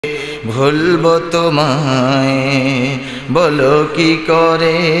ভুলবো তোমায় বলো কি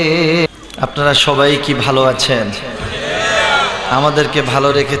করে। আপনারা সবাই কি ভালো আছেন? আমাদেরকে ভালো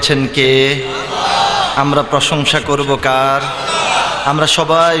রেখেছেন কে? আমরা প্রশংসা করব কার? আমরা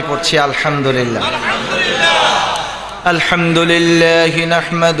সবাই পড়ছি আলহামদুলিল্লাহ। আলহামদুলিল্লাহ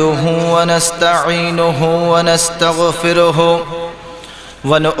নাহমাদুহু ওয়া নাস্তাঈনুহু ওয়া নাস্তাগফিরুহু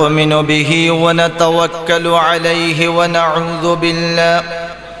ওয়া নু'মিনু বিহি ওয়া নাতাওয়াক্কালু আলাইহি ওয়া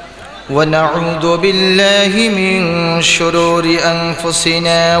নাউযু বিল্লাহি মিন শুরুরি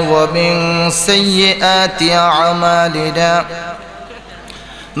আনফুসিনা ওয়া মিন সাইয়্যাতি আমালিনা।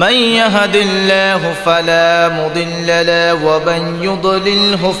 من يهد الله فلا مضل له ومن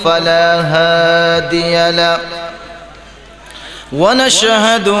يضلله فلا هادي له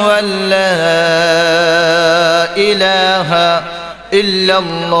ونشهد أن لا إله إلا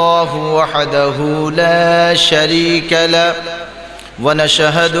الله وحده لا شريك له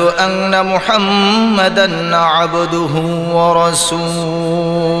ونشهد أن محمدا عبده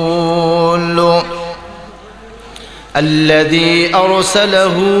ورسوله الذي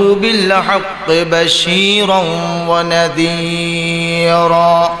أرسله بالحق بشيرا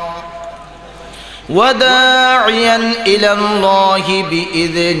ونذيرا وداعيا إلى الله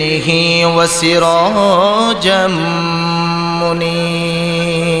بإذنه وسراجا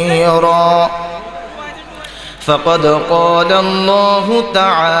منيرا فقد قال الله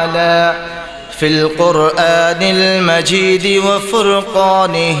تعالى في القرآن المجيد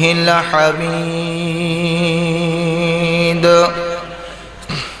وفرقانه الحميد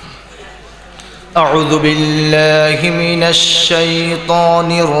أعوذ بالله من الشيطان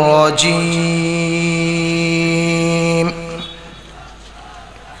الرجيم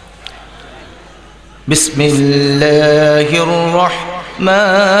بسم الله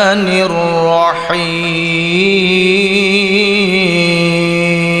الرحمن الرحيم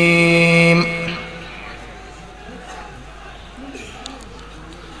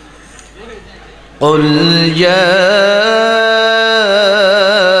قل يا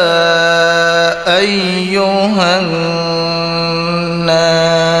أيها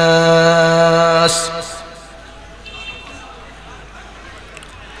الناس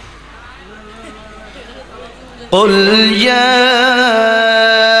قل يا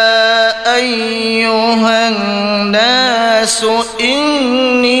أيها الناس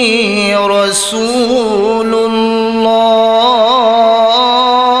إني رسول الله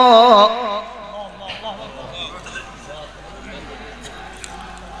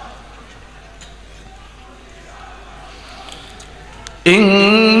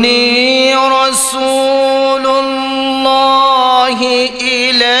إني رسول الله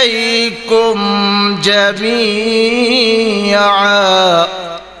إليكم جميعا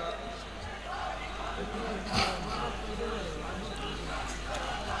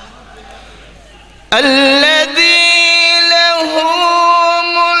الذي له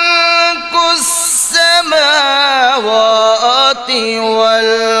ملك السماوات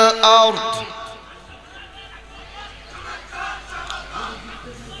والأرض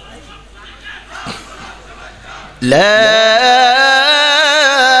لا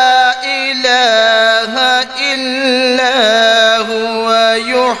إله إلا هو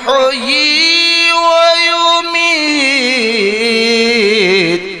يحيي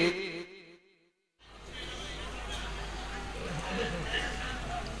ويميت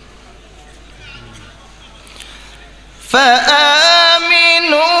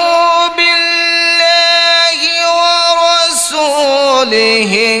فآمنوا بالله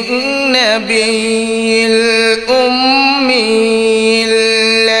ورسوله النبي الأمي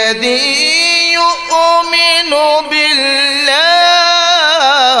الذي يؤمن بالله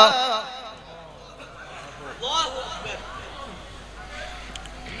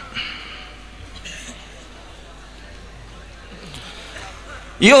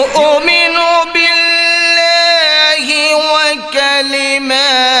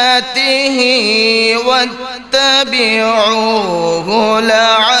وكلماته واتبعوه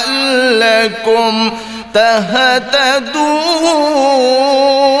لعلكم تهتدون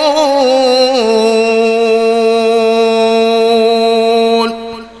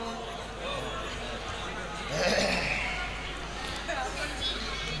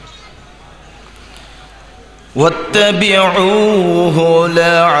واتبعوه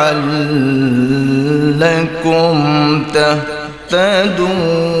لعلكم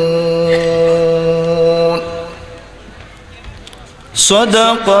تهتدون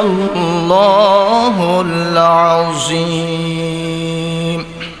صدق الله العظيم.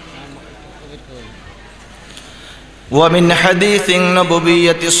 ومن حديث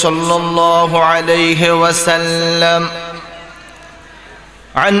النبوية صلى الله عليه وسلم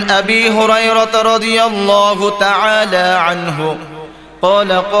عن أبي هريرة رضي الله تعالى عنه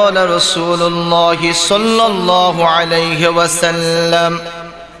قال قال رسول الله صلى الله عليه وسلم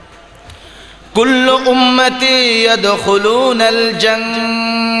كل أمتي يدخلون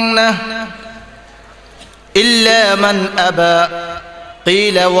الجنة إلا من أبى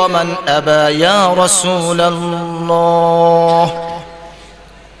قيل ومن أبى يا رسول الله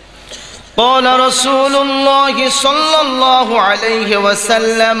قال رسول الله صلى الله عليه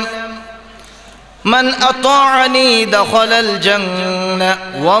وسلم من أطاعني دخل الجنة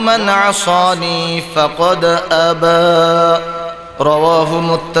ومن عصاني فقد أبى رواه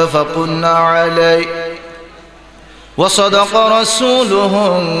متفق عليه وصدق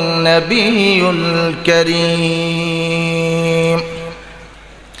رسوله النبي الكريم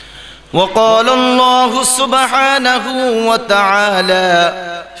وقال الله سبحانه وتعالى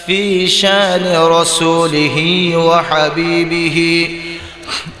في شان رسوله وحبيبه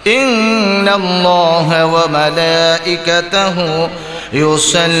إن الله وملائكته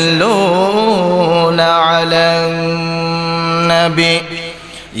يصلون على النبي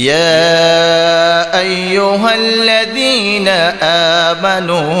يا أيها الذين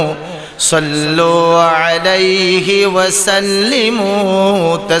آمنوا صلوا عليه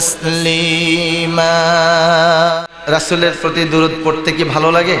وسلموا تسليما রাসূলের প্রতি দরুদ পড়তে কি ভালো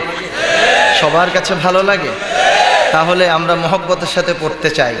লাগে? সবার কাছে ভালো লাগে? তাহলে আমরা মহব্বতের সাথে পড়তে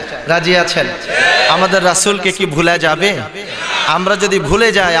চাই। রাজি আছেন? আমাদের রাসূলকে কি ভুলা যাবে? আমরা যদি ভুলে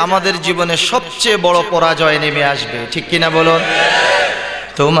যাই আমাদের জীবনে সবচেয়ে বড় পরাজয় নেমে আসবে, ঠিক কিনা বলুন?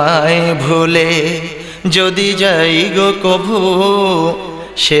 তোমায় ভুলে যদি যাই গো কভু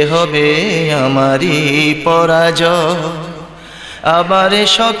সে হবে আমারই পরাজয় আমার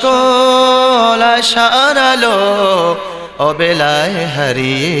সকল আশার আলো অবেলায়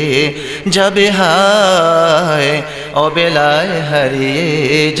হারিয়ে যাবে হায় অবেলায়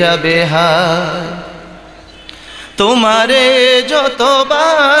হারিয়ে যাবে হায় তোমারে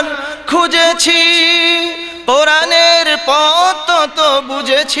যতবার খুঁজেছি কোরআনের পথ তো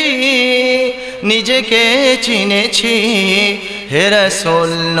বুঝেছি নিজেকে চিনেছি হে রাসূল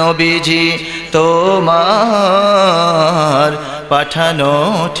নবীজি তোমার পাঠানো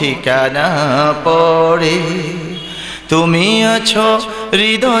ঠিকানা পড়ে তুমি আছো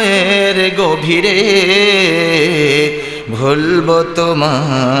হৃদয়ের গভীরে ভুলবো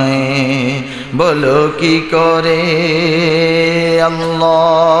তোমায় বলো কি করে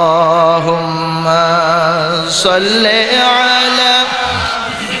আল্লাহুম্মা সাল্লি আলা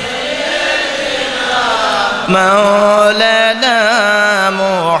মাওলানা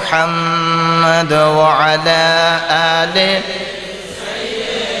মুহাম্মদ ওয়া আলা আলি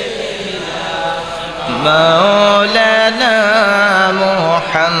মাওলানা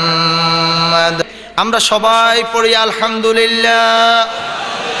মুহাম্মদ আমরা সবাই পড়ি আলহামদুলিল্লাহ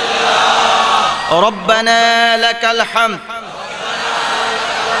রব্বানা লাকাল হামদ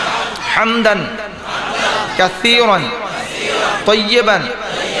হামদান কাসীরান তাইয়িবান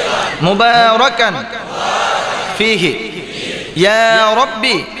মুবারাকান ফীহি ইয়া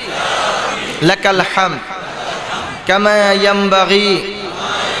রাব্বি লাকাল হামদ কামা ইয়ানবাগি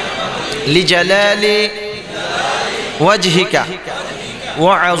লিজালালি ওয়াজহিকা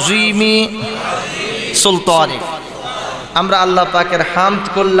ওয়া আযীমি সুলতানিক আমরা আল্লাহ পাকের হামদ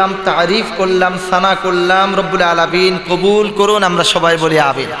করলাম তারিফ করলাম সানা করলাম রব্বুল আলামিন কবুল করুন আমরা সবাই বলি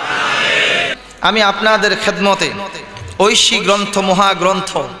আমিন আমি আপনাদের খেদমতে ঐশী গ্রন্থ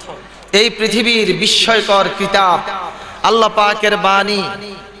মহাগ্রন্থ এই পৃথিবীর বিস্ময়কর কিতাব আল্লাহ পাকের বাণী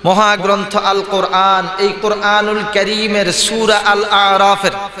মহাগ্রন্থ আল কোরআন এই কোরআনুল কারীমের সূরা আল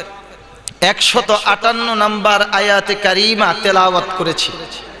আরাফের 158 নম্বর আয়াতে কারিমা তেলাওয়াত করেছি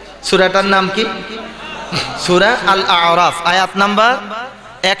সূরাটার নাম কি সূরা আল আরাফ আয়াত নাম্বার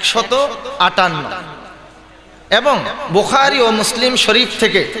 158 এবং বুখারী ও মুসলিম শরীফ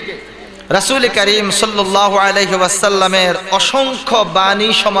থেকে রাসূল করিম সাল্লাল্লাহু আলাইহি ওয়াসাল্লামের অসংখ্য বাণী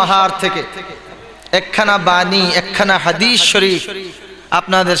সমাহার থেকে একখানা বাণী একখানা হাদিস শরীফ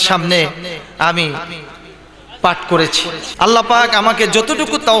আপনাদের সামনে আমি পাঠ করেছি আল্লাহ পাক আমাকে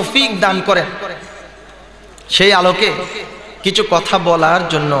যতটুকু তৌফিক দান করেন সেই আলোকে কিছু কথা বলার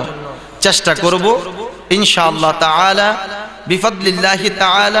জন্য চেষ্টা করব ইনশাআল্লাহ তাআলা বিফadlillahi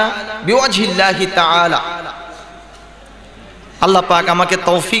তাআলা বিওয়াজহিল্লাহি তাআলা আল্লাহ পাক আমাকে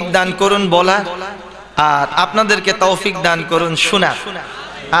তৌফিক দান করুন বলা আর আপনাদেরকে তৌফিক দান করুন শোনা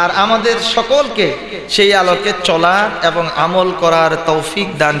আর আমাদের সকলকে সেই আলোকে চলা এবং আমল করার তৌফিক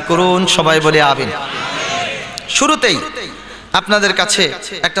দান করুন সবাই বলে আমিন শুরুতেই আপনাদের কাছে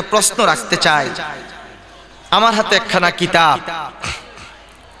একটা প্রশ্ন রাখতে চাই আমার হাতে একখানা কিতাব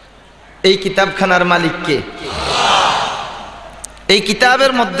এই কিতাবখানার মালিক কে এই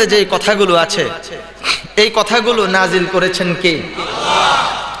কিতাবের মধ্যে যে কথাগুলো আছে, এই কথাগুলো নাজিল করেছেন কে?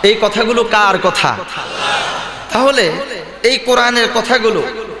 এই কথাগুলো কার কথা? তাহলে এই কোরআনের কথাগুলো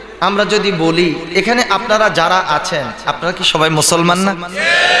আমরা যদি বলি, এখানে আপনারা যারা আছেন, আপনারা কি সবাই মুসলমান না?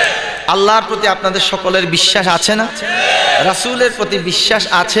 আল্লাহর প্রতি আপনাদের সকলের বিশ্বাস আছে না? রাসূলের প্রতি বিশ্বাস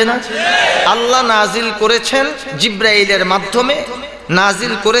আছে না? আল্লাহ নাজিল করেছেন জিব্রাইলের মাধ্যমে,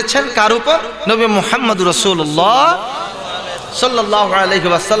 নাজিল করেছেন কার উপর? নবী মুহাম্মদ রাসূলুল্লাহ সাল্লাল্লাহু আলাইহি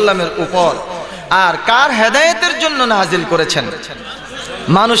ওয়াসাল্লামের উপর। আর কার হেদায়েতের জন্য নাজিল করেছেন?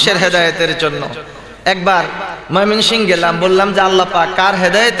 মানুষের হেদায়েতের জন্য। একবার ময়মনসিংহ গেলাম, বললাম যে আল্লাহ পাক কার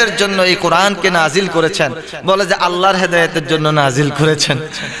হেদায়েতের জন্য এই কোরআনকে নাজিল করেছেন? বলে যে আল্লাহর হেদায়েতের জন্য নাজিল করেছেন।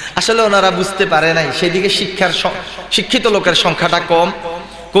 আসলে ওনারা বুঝতে পারে নাই, সেদিকে শিক্ষিত লোকের সংখ্যাটা কম।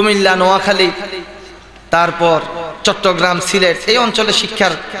 কুমিল্লা, নোয়াখালী, তারপর চট্টগ্রাম, সিলেট এই অঞ্চলে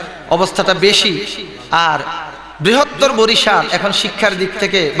শিক্ষার অবস্থাটা বেশি। আর বৃহত্তর বরিশাল এখন শিক্ষার দিক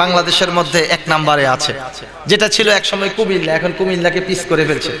থেকে বাংলাদেশের মধ্যে 1 নম্বরে আছে, যেটা ছিল এক সময় কুমিল্লা, এখন কুমিল্লাকে পিছ করে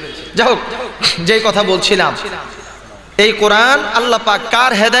ফেলছে। যাই হোক, যেই কথা বলছিলাম, এই কোরআন আল্লাহ পাক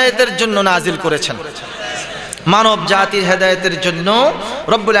কার হেদায়েতের জন্য নাজিল করেছেন? মানব জাতির হেদায়েতের জন্য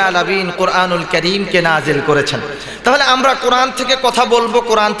রব্বুল আলামিন কোরআনুল কারীমকে নাজিল করেছেন। তাহলে আমরা কোরআন থেকে কথা বলবো,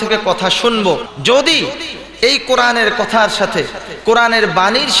 কোরআন থেকে কথা শুনবো। যদি এই কোরআনের কথার সাথে, কোরআনের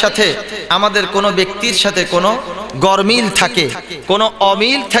বাণীর সাথে আমাদের কোনো ব্যক্তির সাথে কোনো গরমিল থাকে, কোনো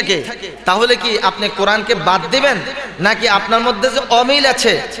অমিল থাকে, তাহলে কি আপনি কোরআনকে বাদ দিবেন? নাকি আপনার মধ্যে যে অমিল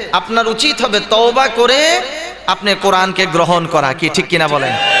আছে, আপনার উচিত হবে তওবা করে আপনি কোরআনকে গ্রহণ করা? কি ঠিক কিনা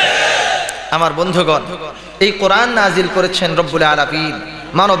বলেন? আমার বন্ধুগণ, এই কোরআন নাজিল করেছেন রব্বুল আলামিন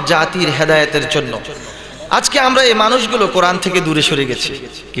মানব জাতির হেদায়েতের জন্য। আজকে আমরা এই মানুষগুলো কোরআন থেকে দূরে সরে গেছি,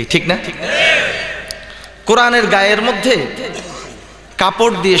 কি ঠিক না? কোরআনের গায়ের মধ্যে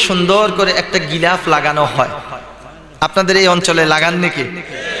কাপড় দিয়ে সুন্দর করে একটা গিলাফ লাগানো হয়। আপনাদের এই অঞ্চলে লাগান নাকি?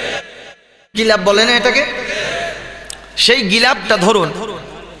 গিলাফ বলে না এটাকে? সেই গিলাফটা ধরুন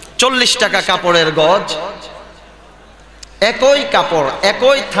 40 টাকা কাপড়ের গজ, একই কাপড়,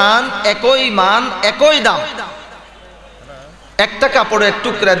 একই থান, একই মান, একই দাম। একটা কাপড়ের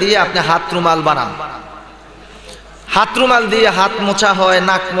টুকরা দিয়ে আপনি হাত রুমাল বানান। হাত রুমাল দিয়ে হাত মোছা হয়,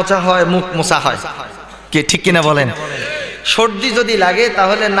 নাক মোছা হয়, মুখ মোছা হয়, কি ঠিক কিনা বলেন? সর্দি যদি লাগে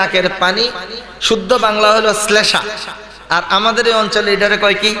তাহলে নাকের পানি, শুদ্ধ বাংলা হলো শ্লেষা, আর আমাদের এই অঞ্চলে এটারে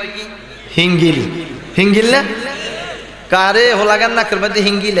কয় কি? হিঙ্গিল। হিঙ্গিল না? কারে হোলাগান নাকের মধ্যে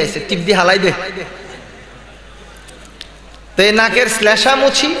হিঙ্গিল আইছে, টিপ দিয়ে হালাই দে। তো এই নাকের শ্লেষা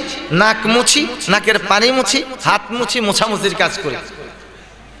মুছি, নাক মুছি, নাকের পানি মুছি, হাত মুছি, মোছামুছির কাজ করি।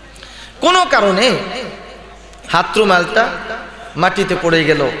 কোনো কারণে হাত রুমালটা মাটিতে পড়ে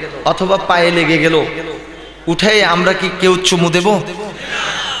গেল অথবা পায়ে লেগে গেল, উঠে আমরা কি কেউ চুমু দেব?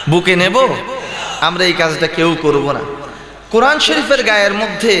 বুকে নেব? আমরা এই কাজটা কেউ করব না। কোরআন শরীফের গায়ের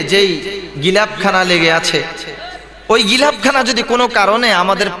মধ্যে যেই গিলাফখানা লেগে আছে, ওই গিলাফখানা যদি কোনো কারণে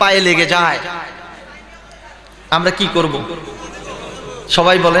আমাদের পায়ে লেগে যায়, আমরা কি করব?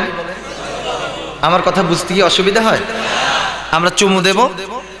 সবাই বলেন। আমার কথা বুঝতে কি অসুবিধা হয়? আমরা চুমু দেব,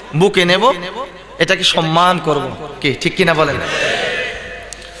 বুকে নেব, এটাকে সম্মান করব, কি ঠিক কিনা বলেন?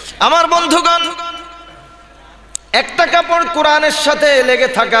 আমার বন্ধুগণ, একটা কাপড় কোরআনের সাথে লেগে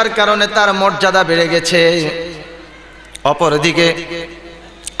থাকার কারণে তার মর্যাদা বেড়ে গেছে, অপরদিকে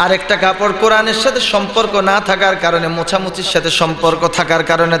আরেকটা কাপড় কোরআনের সাথে সম্পর্ক না থাকার কারণে, মোছামুছির সাথে সম্পর্ক থাকার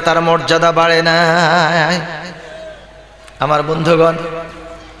কারণে তার মর্যাদা বাড়ে না। আমার বন্ধুগণ,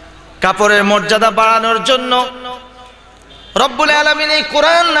 কাপড়ের মর্যাদা বাড়ানোর জন্য রব্বুল আলামিন এই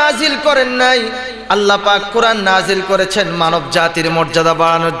কোরআন নাজিল করেন নাই, আল্লাহ পাক কোরআন নাজিল করেছেন মানব জাতির মর্যাদা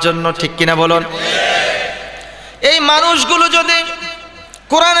বাড়ানোর জন্য, ঠিক কিনা বলুন? এই মানুষগুলো যদি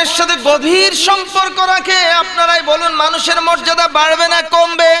কোরআনের সাথে গভীর সম্পর্ক রাখে, আপনারাই বলুন মানুষের মর্যাদা বাড়বে না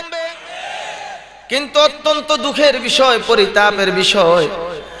কমবে? কিন্তু অত্যন্ত দুঃখের বিষয়, পরিতাপের বিষয়,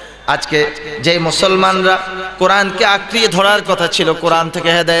 আজকে যে মুসলমানরা কোরআনকে আঁকড়িয়ে ধরার কথা ছিল, কোরআন থেকে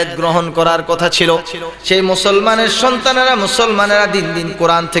হেদায়েত গ্রহণ করার কথা ছিল, সেই মুসলমানের সন্তানেরা, মুসলমানেরা দিন দিন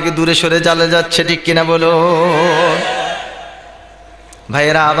কোরআন থেকে দূরে সরে চলে যাচ্ছে, ঠিক কিনা বলো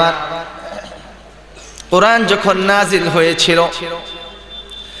ভাইয়েরা? আবার কোরআন যখন নাজিল হয়েছিল,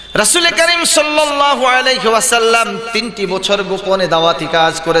 রাসূল করিম সাল্লাল্লাহু আলাইহি ওয়াসাল্লাম 3টি বছর গোপনে দাওয়াতি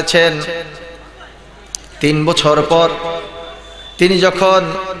কাজ করেছেন। 3 বছর পর তিনি যখন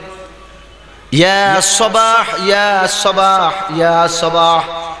ইয়া সবাহ, ইয়া সবাহ, ইয়া সবাহ,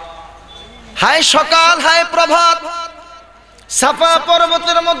 হায় সকাল, হায় প্রভাত, সাফা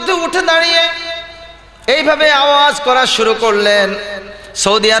পর্বতের মধ্যে উঠে দাঁড়িয়ে এইভাবে আওয়াজ করা শুরু করলেন।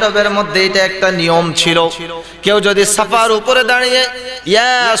 সৌদি আরবের মধ্যে এটা একটা নিয়ম ছিল, কেউ যদি সাফার উপরে দাঁড়িয়ে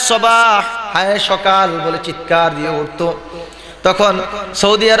ইয়া সবাহ, হায় সকাল বলে চিৎকার দিয়ে উঠতো, তখন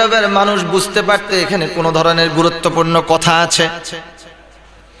সৌদি আরবের মানুষ বুঝতে পারতে এখানে কোনো ধরনের গুরুত্বপূর্ণ কথা আছে।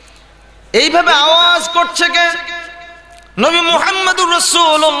 এইভাবে আওয়াজ করছে কে? নবী মুহাম্মদুর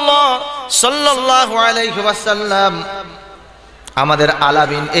রাসূলুল্লাহ সাল্লাল্লাহু আলাইহি ওয়াসাল্লাম, আমাদের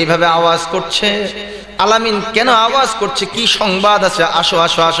আলামিন এইভাবে আওয়াজ করছে। আলামিন কেন আওয়াজ করছে, কি সংবাদ আছে? আসো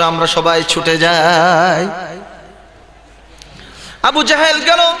আসো আসো, আমরা সবাই ছুটে যাই। আবু জাহেল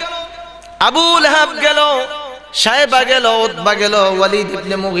গেল, আবু লাহাব গেল, সাহেবা গেল, উতবা গেল, ওয়ালিদ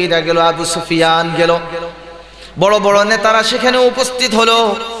ইবনে মুগীরা গেল, আবু সুফিয়ান গেল। বড় বড় নেতারা সেখানে উপস্থিত হলো।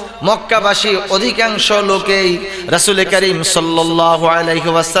 মক্কাবাসী অধিকাংশ লোকেই রাসূল করিম সাল্লাল্লাহু আলাইহি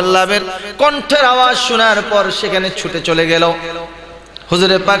ওয়াসাল্লামের কণ্ঠের আওয়াজ শোনার পর সেখানে ছুটে চলে গেল।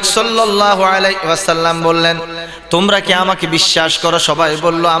 হুজুরে পাক সাল্লাল্লাহু আলাইহি ওয়াসাল্লাম বললেন, তোমরা কি আমাকে বিশ্বাস করো? সবাই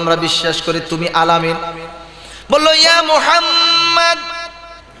বলল, আমরা বিশ্বাস করি তুমি আলামিন। বলল, ইয়া মুহাম্মদ,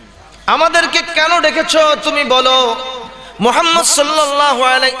 আমাদেরকে কেন ডেকেছো তুমি বলো। মুহাম্মদ সাল্লাল্লাহু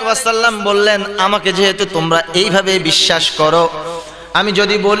আলাইহি ওয়াসাল্লাম বললেন, আমাকে যেহেতু তোমরা এইভাবে বিশ্বাস করো, আমি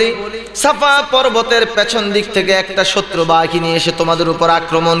যদি বলি সাফা পর্বতের পেছন দিক থেকে একটা শত্রু বাহিনী এসে তোমাদের উপর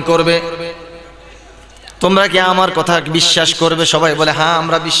আক্রমণ করবে, তোমরা কি আমার কথা বিশ্বাস করবে? সবাই বলে, হ্যাঁ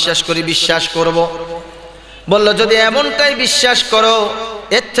আমরা বিশ্বাস করি, বিশ্বাস করব। বলল, যদি এমনটাই বিশ্বাস করো,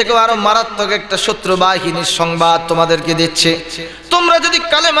 এর থেকেও আরো মারাত্মক একটা শত্রু বাহিনীর সংবাদ তোমাদেরকে দিচ্ছে। তোমরা যদি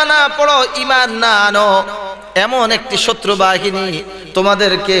কালেমা না পড়ো, ঈমান না আনো, এমন একটি শত্রু বাহিনী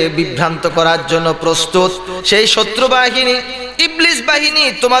তোমাদেরকে বিভ্রান্ত করার জন্য প্রস্তুত। সেই শত্রু বাহিনী, ইবলিস বাহিনী,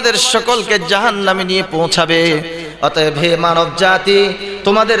 তোমাদের সকলকে জাহান্নামে নিয়ে পৌঁছাবে। অতএব হে মানব জাতি,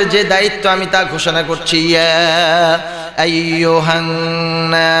 তোমাদের যে দায়িত্ব আমি তা ঘোষণা করছি। ইয়া আইয়ুহান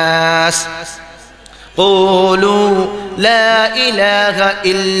নাস কুলু লা ইলাহা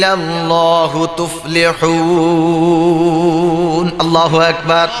ইল্লাল্লাহু তুফলিহুন। আল্লাহু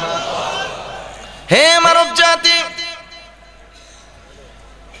আকবার। হে মানব জাতি,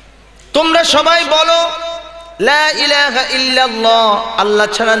 তোমরা সবাই বলো লা ইলাহা ইল্লাল্লাহ, আল্লাহ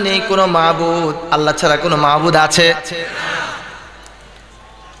ছাড়া নেই কোনো মাবুদ। আল্লাহ ছাড়া কোনো মাবুদ আছে?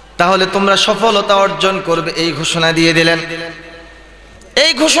 তাহলে তোমরা সফলতা অর্জন করবে, এই ঘোষণা দিয়ে দিলেন।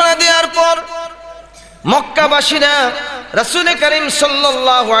 এই ঘোষণা দেওয়ার পর মক্কাবাসীরা রাসূল করিম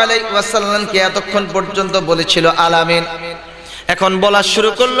সাল্লাল্লাহু আলাইহি ওয়াসাল্লামকে এতক্ষণ পর্যন্ত বলেছিল আলামিন, এখন বলা শুরু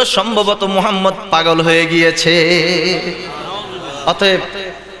করলো সম্ভবত মুহাম্মদ পাগল হয়ে গিয়েছে, অতএব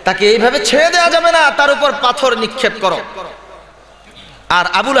তাকে এইভাবে ছেড়ে দেওয়া যাবে না, তার উপর পাথর নিক্ষেপ করো। আর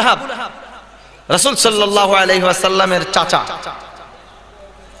আবু লাহাব রাসূল সাল্লাল্লাহু আলাইহি ওয়াসাল্লামের চাচা,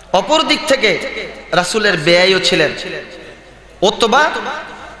 অপর দিক থেকে রাসূলের বেয়াইও ছিলেন উতবা,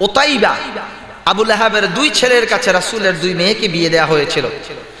 উতাইবা। আবু লাহাবের দুই ছেলের কাছে রাসূলের দুই মেয়েকে বিয়ে দেওয়া হয়েছিল।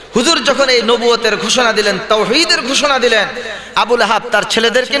 হুজুর যখন এই নবুয়তের ঘোষণা দিলেন, তাওহীদের ঘোষণা দিলেন, আবু লাহাব তার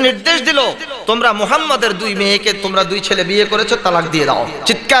ছেলেদেরকে নির্দেশ দিল, তোমরা মুহাম্মাদের দুই মেয়েকে, তোমরা দুই ছেলে বিয়ে করেছো, তালাক দিয়ে দাও।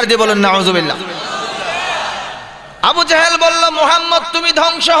 চিৎকার দিয়ে বলেন নাউযুবিল্লাহ। আবু জাহেল বলল, মুহাম্মদ তুমি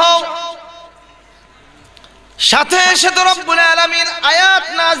ধ্বংস হও। সাথে সাথে রব্বুল আলামিন আয়াত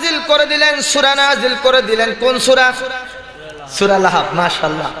নাজিল করে দিলেন, সূরা নাজিল করে দিলেন। কোন সূরা? সূরা লাহাব।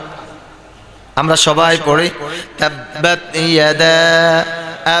 মাশাআল্লাহ, আমরা সবাই পড়ি, তাব্বাত ইয়াদা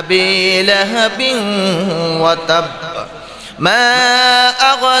আবি লাহাবিন ওয়া তাব মা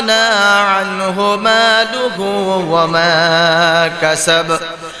আগনা আনহু মালুহু ওয়া মা কাসাব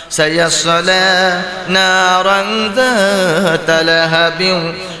সায়াসলা নারান যাতা লাহাবিন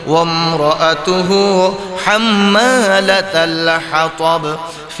ওয়া ইমরাতুহু হাম্মালাতাল হাতাব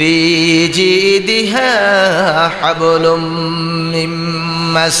ফি জিদিহা হাবলুম মিন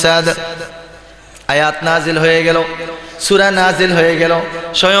মাসাদ। আয়াত নাজিল হয়ে গেল, সূরা নাজিল হয়ে গেল,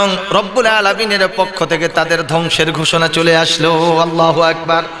 স্বয়ং রব্বুল আলামিনের পক্ষ থেকে তাদের ধ্বংসের ঘোষণা চলে আসলো। আল্লাহু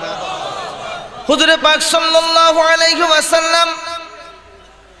আকবার। হুজুরে পাক সাল্লাল্লাহু আলাইহি ওয়াসাল্লাম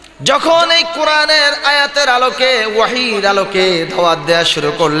যখন এই কোরআনের আয়াতের আলোকে, ওয়াহির আলোকে দাওয়াত দেয়া শুরু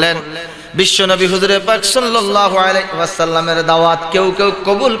করলেন, বিশ্বনবী হুজুরে পাক সাল্লাল্লাহু আলাইহি ওয়াসাল্লামের দাওয়াত কেউ কেউ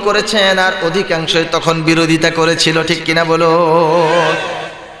কবুল করেছেন, আর অধিকাংশই তখন বিরোধিতা করেছিল। ঠিক কিনা বলো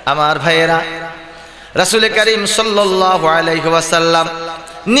আমার ভাইয়েরা? রাসূল করিম সাল্লাল্লাহু আলাইহি ওয়াসাল্লাম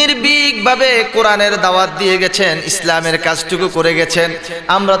নির্ভীকভাবে কোরআনের দাওয়াত দিয়ে গেছেন, ইসলামের কাজটুকু করে গেছেন।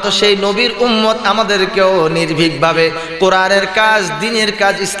 আমরা তো সেই নবীর উম্মত, আমাদেরকেও নির্ভীকভাবে কোরআনের কাজ, দ্বীনের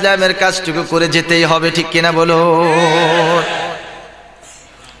কাজ, ইসলামের কাজটুকু করে যেতেই হবে। ঠিক কিনা বলো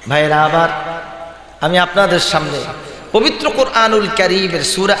ভাইরা? আবার আমি আপনাদের সামনে পবিত্র কোরআনুল কারীমের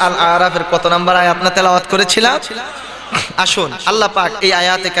সূরা আল আরাফের কত নম্বর আয়াত না তেলাওয়াত করেছিলাম? আসুন আল্লাহ পাক এই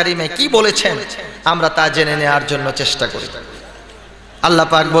আয়াতে কারিমে কি বলেছেন আমরা তা জেনে নেওয়ার জন্য চেষ্টা করি। আল্লাহ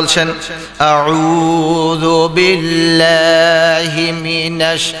পাক বলছেন আউযু বিল্লাহি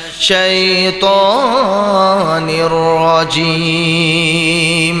মিনাশ শাইতানির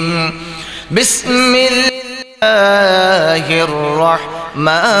রাজীম বিসমিল্লাহির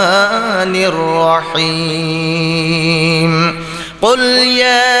রাহমানির রহিম قل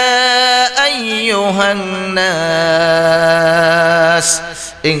يا أيها الناس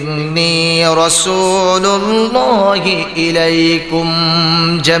إني رسول الله إليكم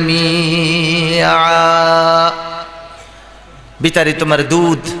جميعا বিতারি তোমার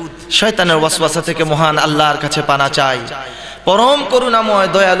দুধ শয়তানের ওয়াসওয়াসা থেকে মহান আল্লাহর কাছে পানা চাই পরম করুণাময়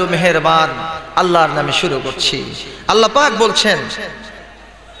দয়ালু মেহেরবান আল্লাহর নামে শুরু করছি আল্লাহ পাক বলছেন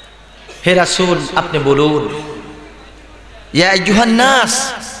হে রাসূল আপনি বলুন ইয়া আইয়ুহান নাস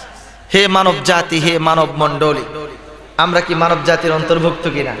হে মানব জাতি হে মানব মণ্ডলী আমরা কি মানব জাতির অন্তর্ভুক্ত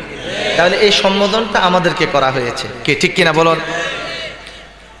কিনা তাহলে এই সম্বোধনটা আমাদেরকে করা হয়েছে কি ঠিক কিনা বলুন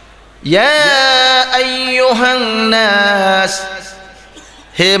ইয়া আইয়ুহান নাস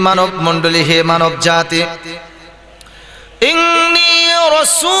হে মানব মণ্ডলী হে মানব জাতি ইন্নী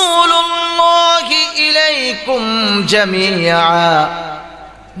রাসূলুল্লাহি ইলাইকুম জামিআ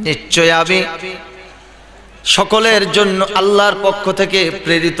নিশ্চয় আমি সকলের জন্য আল্লাহর পক্ষ থেকে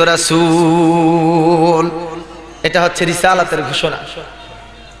প্রেরিত রাসূল এটা হচ্ছে রিসালাতের ঘোষণা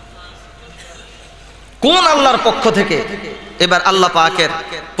কোন আল্লাহর পক্ষ থেকে এবার আল্লাহ পাকের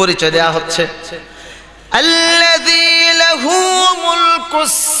পরিচয় দেয়া হচ্ছে আল্লাযী লাহু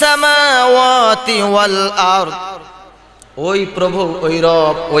মুলকুস সামাওয়াতি ওয়াল আরদ ওই প্রভু ওই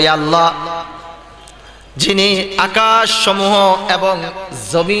রব ওই আল্লাহ যিনি আকাশ সমূহ এবং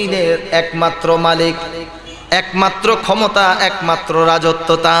জমিনের একমাত্র মালিক একমাত্র ক্ষমতা একমাত্র রাজত্ব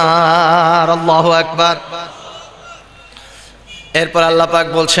তার আল্লাহু আকবার এরপর আল্লাহ পাক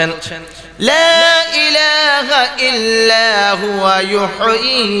বলছেন লা ইলাহা ইল্লা হুয়া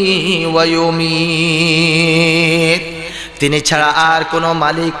ইউহয়ী ওয়া ইউমীত তিনি ছাড়া আর কোনো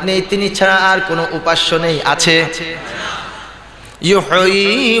মালিক নেই তিনি ছাড়া আর কোনো উপাস্য নেই আছে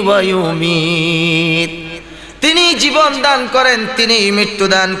ইউহয়ী ওয়া ইউমীত তিনি জীবন দান করেন তিনি মৃত্যু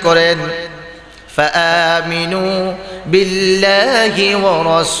দান করেন فآمنوا بالله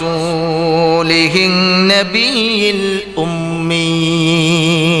ورسوله النبي الأمي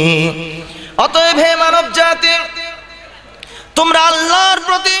অতএব হে মানব জাতি তোমরা আল্লাহর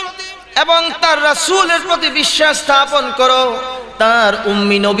প্রতি এবং তার রাসূলের প্রতি বিশ্বাস স্থাপন করো তার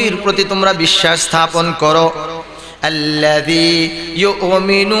উম্মি নবীর প্রতি তোমরা বিশ্বাস স্থাপন করো الذي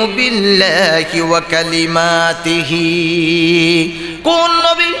يؤمن بالله وكلماته কোন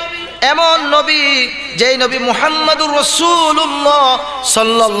নবী এমন নবী যেই নবী মুহাম্মদুর রাসূলুল্লাহ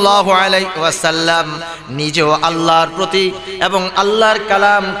সাল্লাল্লাহু আলাইহি ওয়াসাল্লাম নিজেও আল্লাহর প্রতি এবং আল্লাহর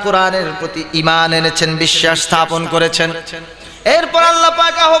কালাম কোরআনের প্রতি ঈমান এনেছেন বিশ্বাস স্থাপন করেছেন এরপর আল্লাহ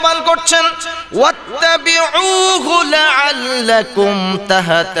পাক আহ্বান করছেন ওয়াত্তাবিউহু লাআল্লাকুম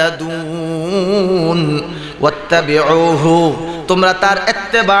তাহতাদুন ওয়াত্তাবিউহু তোমরা তার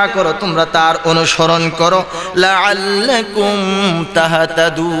ইত্তেবা করো তোমরা তার অনুসরণ করো লাআল্লাকুম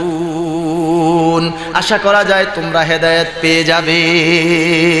তাহতাদুন আশা করা যায় তোমরা হেদায়েত পেয়ে যাবে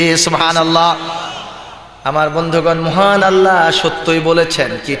সুবহানাল্লাহ আমার বন্ধুগণ মহান আল্লাহ সত্যই বলেছেন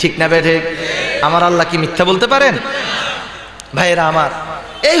কি ঠিক না বেঠিক আমার আল্লাহ কি মিথ্যা বলতে পারেন ভাইরা আমার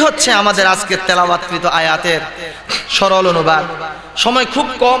এই হচ্ছে আমাদের আজকের তেলাওয়াতকৃত আয়াতের সরল অনুবাদ সময় খুব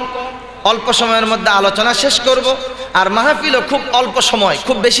কম অল্প সময়ের মধ্যে আলোচনা শেষ করব আর মাহফিলও খুব অল্প সময়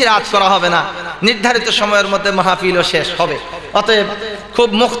খুব বেশি রাত করা হবে না নির্ধারিত সময়ের মধ্যে মাহফিলও শেষ হবে অতএব খুব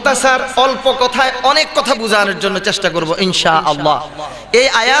মুখতাসার অল্প কথায় অনেক কথা বোঝানোর জন্য চেষ্টা করব ইনশাআল্লাহ এই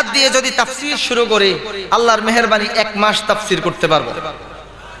আয়াত দিয়ে যদি তাফসীর শুরু করি আল্লাহর মেহেরবানি 1 মাস তাফসীর করতে পারবো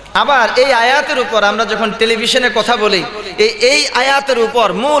আবার এই আয়াতের উপর আমরা যখন টেলিভিশনে কথা বলি এই আয়াতের উপর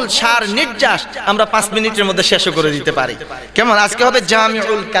মূল সার নির্যাস আমরা 5 মিনিটের মধ্যে শেষ করে দিতে পারি কেমন আজকে হবে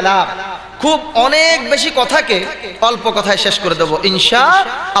জামিউল কালাম খুব অনেক বেশি কথাকে অল্প কথায় শেষ করে দেব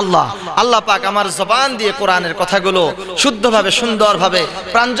ইনশাআল্লাহ আল্লাহ পাক আমার জবান দিয়ে কোরআনের কথাগুলো শুদ্ধভাবে সুন্দরভাবে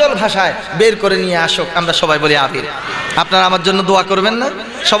প্রাঞ্জল ভাষায় বের করে নিয়ে আসুক আমরা সবাই বলি আমিন আপনারা আমার জন্য দোয়া করবেন না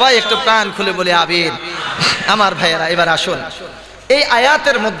সবাই একটু প্রাণ খুলে বলি আমিন আমার ভাইয়েরা এবার আসুন এই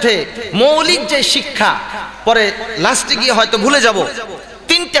আয়াতের মধ্যে মৌলিক যে শিক্ষা পরে লাস্টে গিয়ে হয়তো ভুলে যাব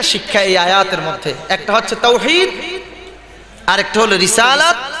তিনটা শিক্ষা এই আয়াতের মধ্যে একটা হচ্ছে তাওহীদ আরেকটা হলো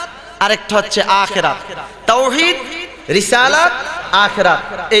রিসালাত আরেকটা হচ্ছে আখিরাত তাওহীদ রিসালাত আখিরাত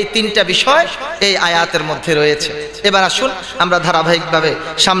এই তিনটা বিষয় এই আয়াতের মধ্যে রয়েছে এবার আসুন আমরা ধারাবাহিকভাবে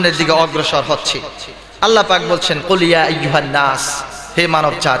সামনের দিকে অগ্রসর হচ্ছি আল্লাহ পাক বলছেন কুল ইয়া আইয়ুহান নাস হে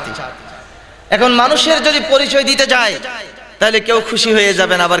মানব জাতি এখন মানুষের যদি পরিচয় দিতে যায় তাহলে কেউ খুশি হয়ে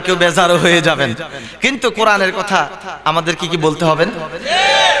যাবেন, আবার কেউ বেজারও হয়ে যাবেন। কিন্তু কোরআনের কথা আমাদের কি বলতে হবে?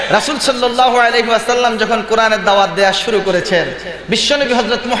 রাসূল সাল্লাল্লাহু আলাইহি ওয়াসাল্লাম যখন কোরআনের দাওয়াত দেয়া শুরু করেছেন, বিশ্বনবী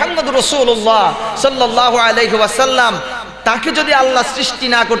হযরত মুহাম্মদুর রাসূলুল্লাহ সাল্লাল্লাহু আলাইহি ওয়াসাল্লাম, তাকে যদি আল্লাহ সৃষ্টি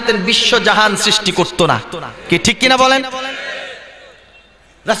না করতেন, বিশ্বজাহান সৃষ্টি করতো না। কি ঠিক কিনা বলেন?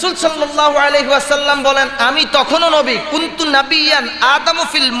 রাসূল সাল্লাল্লাহু আলাইহি ওয়াসাল্লাম বলেন, আমি তখনও নবী, কুনতু নাবিয়ান আদামু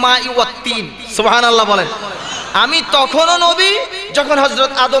ফিল মাই ওয়াত তিন। সুবহানাল্লাহ বলেন। আমি তখনও নবী যখন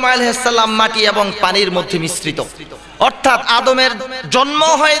হযরত আদম আলাইহিস সালাম মাটি এবং পানির মধ্যে মিশ্রিত, অর্থাৎ আদমের জন্ম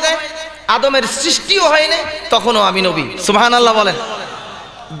হয় নাই, আদমের সৃষ্টিও হয় নাই, তখনও আমি নবী। সুবহানাল্লাহ বলেন।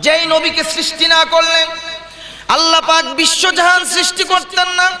 যেই নবীকে সৃষ্টি না করলেন, আল্লাহ পাক বিশ্বজাহান সৃষ্টি করতেন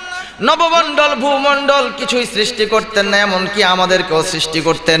না, নবমণ্ডল ভূমণ্ডল কিছুই সৃষ্টি করতেন না, এমনকি আমাদেরকেও সৃষ্টি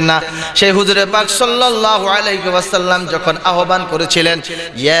করতেন না। সেই হুজুরে পাক সাল্লাল্লাহু আলাইহি ওয়াসাল্লাম যখন আহ্বান করেছিলেন,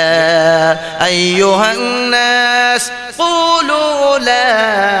 ইয়া আইয়ুহান নাস কুলু লা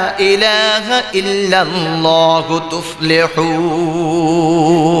ইলাহা ইল্লাল্লাহু তুফলিহুন।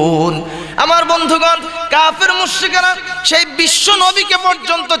 আমার বন্ধুগণ, কাফের মুশরিকরা সেই বিশ্ব নবীকে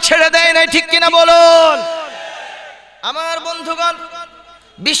পর্যন্ত ছেড়ে দেয় নাই, ঠিক কিনা বলুন? আমার বন্ধুগণ,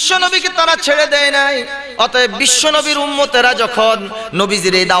 বিশ্ব নবীকে তারা ছেড়ে দেয় নাই। অতএব বিশ্ব নবীর উম্মতেরা যখন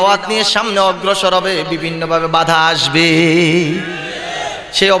নবীজির এই দাওয়াত নিয়ে সামনে অগ্রসর হবে, বিভিন্নভাবে বাধা আসবে।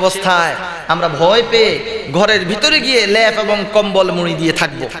 সেই অবস্থায় আমরা ভয় পেয়ে ঘরের ভিতরে গিয়ে লেপ এবং কম্বল মুড়ি দিয়ে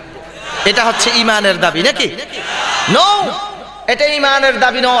থাকবো। এটা হচ্ছে ঈমানের দাবি নাকি? নো, এটা ঈমানের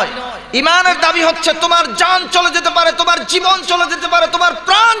দাবি নয়। ঈমানের দাবি হচ্ছে তোমার জান চলে যেতে পারে, তোমার জীবন চলে যেতে পারে, তোমার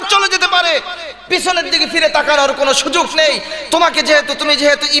প্রাণ চলে যেতে পারে, পিছনের দিকে ফিরে তাকানোর কোনো সুযোগ নেই। তুমি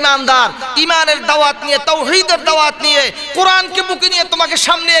যেহেতু ঈমানদার, ঈমানের দাওয়াত নিয়ে, তাওহীদের দাওয়াত নিয়ে, কোরআনকে বুকে নিয়ে তোমাকে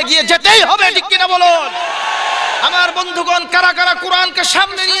সামনে এগিয়ে যেতেই হবে, ঠিক কিনা বলুন? আমার বন্ধুগণ, কারা কারা কোরআনকে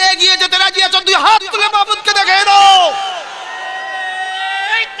সামনে নিয়ে এগিয়ে যেতে রাজি আছো? দুই হাত তুলে মাবুদকে দেখিয়ে দাও।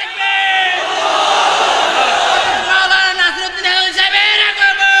 মাওলানা নাসির উদ্দিন হেলালি সাহেবের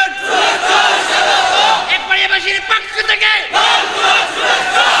আগমন, একবারে বাসীর পক্ষ থেকে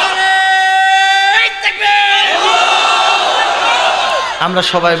আমরা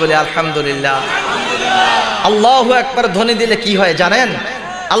সবাই বলি আলহামদুলিল্লাহ। আল্লাহু আকবার ধ্বনি দিলে কি হয় জানেন?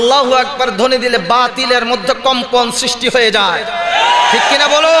 আল্লাহু আকবার ধ্বনি দিলে বাতিলের মধ্যে কম্পন সৃষ্টি হয়ে যায়, ঠিক কিনা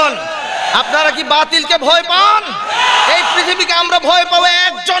বলুন? আপনারা কি বাতিলকে ভয় পান? এই পৃথিবীকে আমরা ভয় পাবো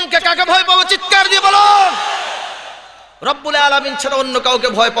একজনকে। কাকে ভয় পাবো? চিৎকার দিয়ে বলুন। রব্বুল আলামিন ছাড়া অন্য কাউকে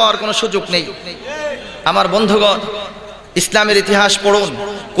ভয় পাওয়ার কোনো সুযোগ নেই। আমার বন্ধুগণ, ইসলামের ইতিহাস পড়ুন,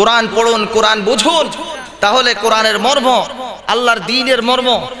 কোরআন পড়ুন, কোরআন বুঝুন, তাহলে কোরআনের মর্ম, আল্লাহর দ্বীনের মর্ম,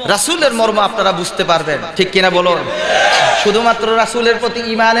 রাসূলের মর্ম আপনারা বুঝতে পারবেন, ঠিক কিনা বলুন? শুধুমাত্র রাসূলের প্রতি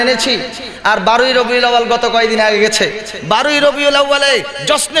ঈমান এনেছি। আর 12ই রবিউল আউয়াল গত কয়েকদিন আগে গেছে, 12ই রবিউল আউয়ালে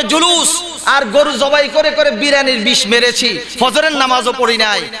জশ্নে জুলুস আর গরু জবাই করে করে বিরানির বিষ মেরেছি, ফজরের নামাজও পড়ি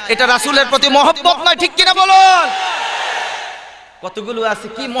নাই। এটা রাসূলের প্রতি মহব্বত নয়, ঠিক কিনা বলুন? কতগুলো আছে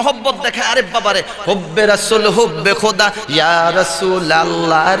কি মহব্বত দেখে, আরে বাবারে হুব্বে রাসূল হুব্বে খোদা ইয়া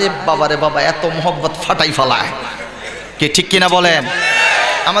রাসূলুল্লাহ, আরে বাবারে বাবা, এত মহব্বত ফাটাই ফেলায়। কি ঠিক কিনা বলেন?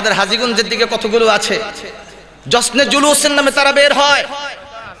 আমাদের হাজীগঞ্জের দিকে কতগুলো আছে, জশ্নে জুলুসের নামে তারা বের হয়,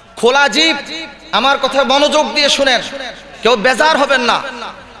 খোলা জিপ। আমার কথা মনোযোগ দিয়ে শুনেন, কেউ বেজার হবেন না।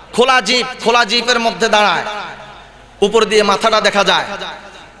 খোলা জিপ, খোলা জিপের মধ্যে দাঁড়ায়, উপর দিয়ে মাথাটা দেখা যায়।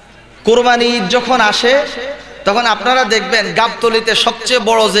 কুরবানি ঈদ যখন আসে, তখন আপনারা দেখবেন গাবতলিতে সবচেয়ে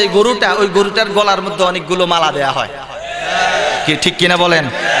বড় যে গরুটা, ওই গরুটার গলার মধ্যে অনেকগুলো মালা দেয়া হয়। কি ঠিক কিনা বলেন?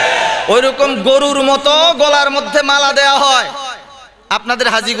 ওইরকম গরুর মতো গলার মধ্যে মালা দেয়া হয়। আপনাদের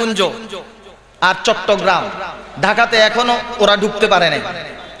হাজীগঞ্জ আর চট্টগ্রাম, ঢাকাতে এখনো ওরা ঢুকতে পারে নাই।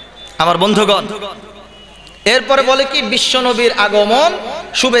 আমার বন্ধুগণ, এরপরে বলে কি, বিশ্বনবীর আগমন,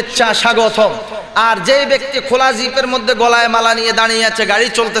 শুভেচ্ছা, স্বাগতম। আর যে ব্যক্তি খোলা জিপের মধ্যে গলায় মালা নিয়ে দাঁড়িয়ে আছে, গাড়ি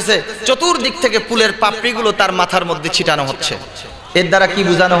চলতেছে, চতুর্দিক থেকে ফুলের পাপড়িগুলো তার মাথার মধ্যে ছিটানো হচ্ছে। এর দ্বারা কি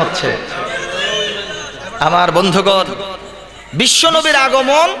বোঝানো হচ্ছে? আমার বন্ধুগণ, বিশ্বনবীর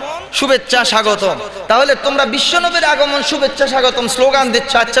আগমন, শুভেচ্ছা, স্বাগতম। তাহলে তোমরা বিশ্বনবীর আগমন, শুভেচ্ছা, স্বাগতম স্লোগান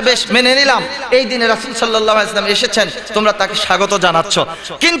দিচ্ছ, আচ্ছা বেশ, মেনে নিলাম, এই দিনে রাসূল সাল্লাল্লাহু আলাইহি ওয়াসাল্লাম এসেছেন, তোমরা তাকে স্বাগত জানাচ্ছ।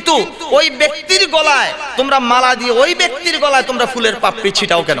 কিন্তু ওই ব্যক্তির গলায় তোমরা মালা দিয়ে, ওই ব্যক্তির গলায় তোমরা ফুলের পাপড়ি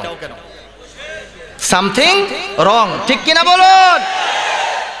ছিটাও কেন? সামথিং রং, ঠিক কিনা বলুন?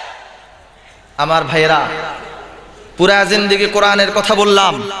 আমার ভাইয়েরা, পুরা জিন্দেগি কোরআনের কথা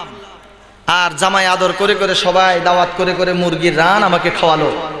বললাম, আর জামাই আদর করে করে, সবাই দাওয়াত করে করে মুরগির রান আমাকে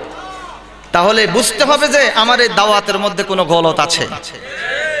খাওয়ালো। তাহলে বুঝতে হবে যে আমার এই দাওয়াতের মধ্যে কোনো গলত আছে।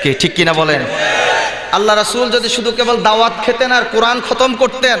 কি ঠিক কিনা বলেন? আল্লাহ রাসূল যদি শুধু কেবল দাওয়াত খেতেন আর কোরআন খতম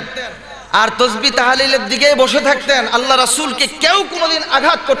করতেন আর তাসবিহ তাহলিলের দিকে বসে থাকতেন, আল্লাহ রাসূলকে কেউ কোনোদিন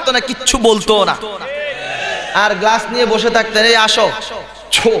আঘাত করতো না, কিচ্ছু বলতো না। আর গ্লাস নিয়ে বসে থাকতেন, এই আসো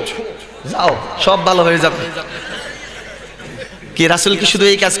ছো যাও সব ভালো হয়ে যাবে। কি রাসূল কি শুধু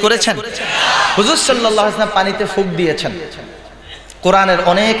এই কাজ করেছেন? হুজুর সাল্লাল্লাহু আলাইহি ওয়াসাল্লাম পানিতে ফুঁক দিয়েছেন। কোরআনের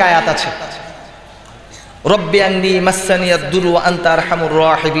অনেক আয়াত আছে, রব্বি আন্নী মাসসানিয়াদ দুরু ওয়া আনতা আরহামুর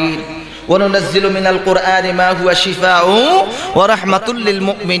রাহিমিন ওয়া নুনাজ্জিলু মিনাল কুরআনি মা হুয়া শিফাউ ওয়া রাহমাতুল লিল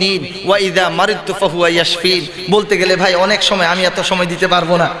মুমিনিন ওয়া ইযা মারিদতু ফাহুয়া ইয়াশফিন। বলতে গেলে ভাই অনেক সময়, আমি এত সময় দিতে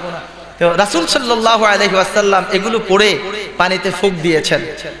পারবো না। তো রাসূল সাল্লাল্লাহু আলাইহি ওয়াসাল্লাম এগুলো পড়ে পানিতে ফুঁক দিয়েছেন।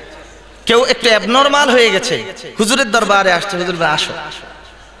 কেউ একটু অ্যাবনরমাল হয়ে গেছে, হুজুরের দরবারে আসছে, হুজুর আসো,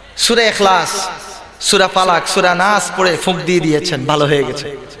 সূরা ইখলাস, সূরা ফালাক, সূরা নাস পড়ে ফুঁক দিয়ে দিয়েছেন, ভালো হয়ে গেছে।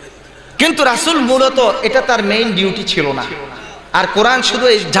 কিন্তু রাসূল মূলত এটা তার মেইন ডিউটি ছিল না। আর কোরআন শুধু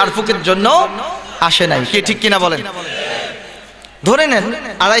এই ঝাড়ফুঁকের জন্য আসে নাই, কি ঠিক কিনা বলেন? ধরে নেন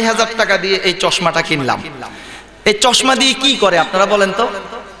 ২৫০০ টাকা দিয়ে এই চশমাটা কিনলাম, এই চশমা দিয়ে কি করে আপনারা বলেন তো?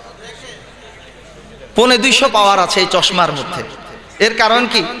 ২৫০ পাওয়ার আছে এই চশমার মধ্যে। এর কারণ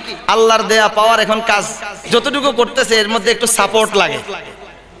কি? আল্লাহর দেয়া পাওয়ার এখন কাজ যতটুকু করতেছে এর মধ্যে একটু সাপোর্ট লাগে,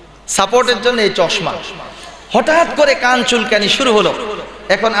 সাপোর্টের জন্য এই চশমা। হঠাৎ করে কান চুলকানি শুরু হলো,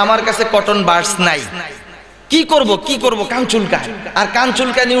 এখন আমার কাছে কটন বাডস নাই, কি করব কান চুলকায়, আর কান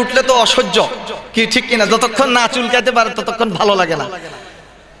চুলকানি উঠলে তো অসহ্য, কি ঠিক কিনা? যতক্ষণ না চুলকাতে পারে ততক্ষণ ভালো লাগে না।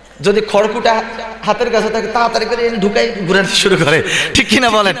 যদি খড়কুটা হাতের কাছে থাকে তাড়াতাড়ি করে ঢুকাই ঘুরাতে শুরু করে, ঠিক কিনা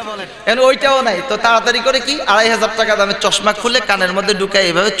বলেন? ওইটাও নাই তো তাড়াতাড়ি করে কি ২৫০০ টাকা দামের চশমা খুলে কানের মধ্যে ঢুকাই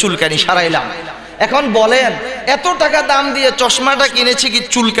এভাবে চুলকানি সারাইলাম। এখন বলেন এত টাকা দাম দিয়ে চশমাটা কিনেছি কি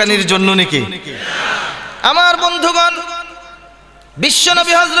চুলকানির জন্য নাকি? আমার বন্ধুগণ,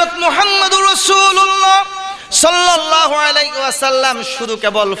 বিশ্বনবী হযরত মুহাম্মদুর রাসূলুল্লাহ সাল্লাল্লাহু আলাইহি ওয়াসাল্লাম শুধু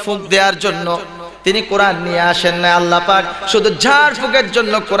কেবল ফুঁক দেওয়ার জন্য তিনি কোরআন নিয়ে আসেন না। আল্লাহ পাক শুধু ঝাড় ফুঁকের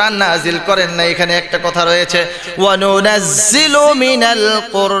জন্য কোরআন নাজিল করেন না। এখানে একটা কথা রয়েছে, ওয়া নুনাজ্জিলু মিনাল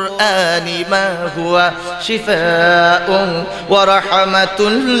কুরআনি মা হুয়া শিফাউন ওয়া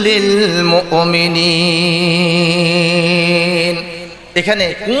রাহমাতুল লিল মুমিনিন। এখানে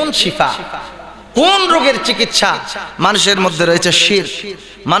কোন শিফা, কোন রোগের চিকিৎসা? মানুষের মধ্যে রয়েছে শিরক,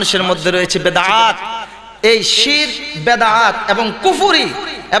 মানুষের মধ্যে রয়েছে বেদাত। এই শিরক, বেদাত এবং কুফরি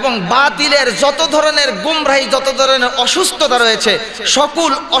এবং বাতিলের যত ধরনের গুমরাহি, যত ধরনের অসুস্থতা রয়েছে,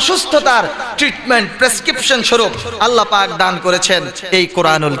 সকল অসুস্থতার ট্রিটমেন্ট প্রেসক্রিপশন স্বরূপ আল্লাহ পাক দান করেছেন এই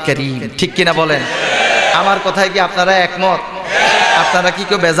কোরআনুল কারীম, ঠিক কিনা বলেন? আমার কথায় কি আপনারা একমত? আপনারা কি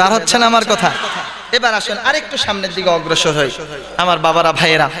কেউ বেজার হচ্ছেন আমার কথা? এবার আসেন আরেকটু সামনের দিকে অগ্রসর হই। আমার বাবারা,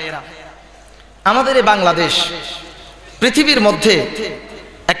 ভাইয়েরা, আমাদের এই বাংলাদেশ পৃথিবীর মধ্যে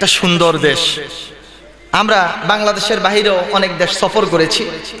একটা সুন্দর দেশ। আমরা বাংলাদেশের বাইরেও অনেক দেশ সফর করেছি,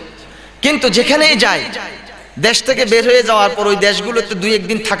 কিন্তু যেখানেই যাই দেশ থেকে বের হয়ে যাওয়ার পর ওই দেশগুলোতে ২-১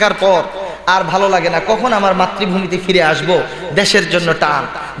 দিন থাকার পর আর ভালো লাগে না। কখন আমার মাতৃভূমিতে ফিরে আসব? দেশের জন্য টান,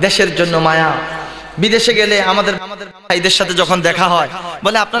 দেশের জন্য মায়া। বিদেশে গেলে আমাদের ভাইদের সাথে যখন দেখা হয়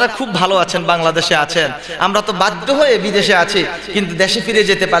বলে আপনারা খুব ভালো আছেন, বাংলাদেশে আছেন, আমরা তো বাধ্য হয়ে বিদেশে আছি, কিন্তু দেশে ফিরে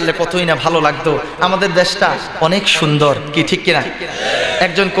যেতে পারলে কতই না ভালো লাগতো। আমাদের দেশটা অনেক সুন্দর, কি ঠিক কিনা?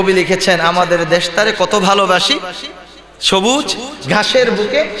 একজন কবি লিখেছেন, আমাদের দেশটারে কত ভালোবাসি, সবুজ ঘাসের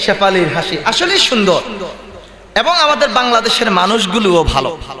বুকে শেফালির হাসি। আসলেই সুন্দর। এবং আমাদের বাংলাদেশের মানুষগুলোও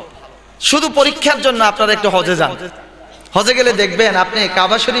ভালো। শুধু পরীক্ষার জন্য আপনারা একটু হজে যান, হজে গেলে দেখবেন আপনি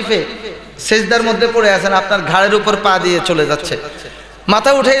কাবা শরীফে সেজদার মধ্যে পড়ে আছেন, আপনার ঘাড়ের উপর পা দিয়ে চলে যাচ্ছে।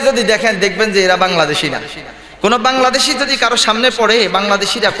 মাথা উঠে যদি দেখেন, দেখবেন যে এরা বাংলাদেশি না। কোন বাংলাদেশি যদি কারো সামনে পড়ে,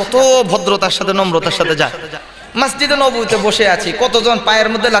 বাংলাদেশিরা কত ভদ্রতার সাথে, নম্রতার সাথে যায়। মসজিদে নববীতে বসে আছি, কতজন পায়ের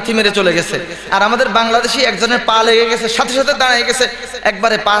মধ্যে লাথি মেরে চলে গেছে, আর আমাদের বাংলাদেশি একজনের পা লেগে গেছে, সাথে সাথে দাঁড়িয়ে গেছে,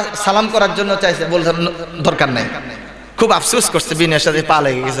 একবারে পা সালাম করার জন্য চাইছে, বলছেন দরকার নাই, খুব আফসোস করছে, বিনয়ের সাথে পা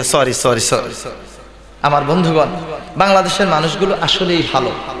লেগে গেছে, সরি সরি সরি। আমার বন্ধুগণ, বাংলাদেশের মানুষগুলো আসলেই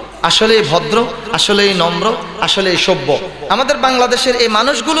ভালো, আসলেই ভদ্র, আসলেই নম্র, আসলেই সভ্য। আমাদের বাংলাদেশের এই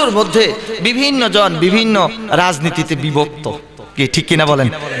মানুষগুলোর মধ্যে বিভিন্ন জন বিভিন্ন রাজনীতিতে বিভক্ত, কি ঠিক কিনা বলেন?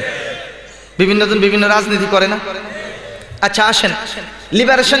 বিভিন্ন জন বিভিন্ন রাজনীতি করে না? আচ্ছা আসেন,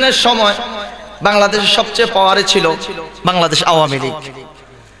 লিবারেশনের সময় বাংলাদেশের সবচেয়ে পাওয়ারে ছিল বাংলাদেশ আওয়ামী লীগ।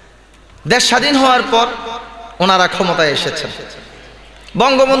 দেশ স্বাধীন হওয়ার পর ওনারা ক্ষমতায় এসেছেন।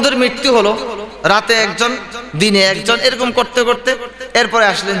 বঙ্গবন্ধুর মৃত্যু হলো, রাতে একজন দিনে একজন, এরকম করতে করতে এরপরে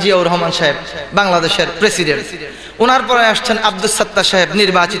আসলেন জিয়াউর রহমান সাহেব, বাংলাদেশের প্রেসিডেন্ট। ওনার পরে আসছেন আব্দুল সাত্তার সাহেব,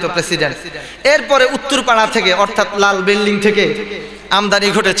 নির্বাচিত প্রেসিডেন্ট। এরপরে উত্তরপাড়া থেকে, অর্থাৎ লাল বিল্ডিং থেকে আমদানি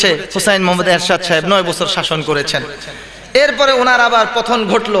ঘটেছে হুসাইন মোহাম্মদ এরশাদ সাহেব, 9 বছর শাসন করেছেন। এরপরে ওনার আবার পতন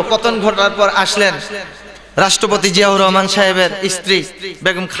ঘটলো। পতন ঘটার পর আসলেন রাষ্ট্রপতি জিয়াউর রহমান সাহেবের স্ত্রী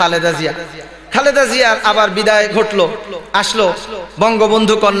বেগম খালেদা জিয়া। খালেদা জিয়ার আবার বিদায় ঘটলো। আসলো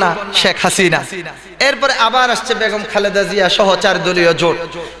বঙ্গবন্ধু কন্যা শেখ হাসিনা, এরপরে আবার আসছে বেগম খালেদা জিয়া সহ 4 দলীয় জোট,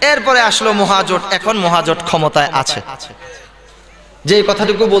 এরপরে আসলো মহাজোট, এখন মহাজোট ক্ষমতায় আছে। যে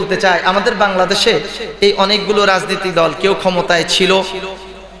কথাটুকু বলতে চাই, আমাদের বাংলাদেশে এই অনেকগুলো রাজনৈতিক দল, কেউ ক্ষমতায় ছিল,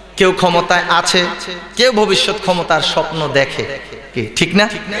 কেউ ক্ষমতায় আছে, কেউ ভবিষ্যৎ ক্ষমতার স্বপ্ন দেখে, কি ঠিক না?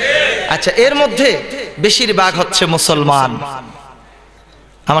 আচ্ছা, এর মধ্যে বেশিরভাগ হচ্ছে মুসলমান।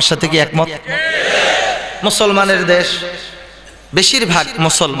 আমার সাথে কি একমত? মুসলমানের দেশ, বেশিরভাগ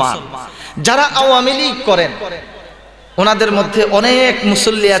মুসলমান। যারা আওয়ামী লীগ করেন ওনাদের মধ্যে অনেক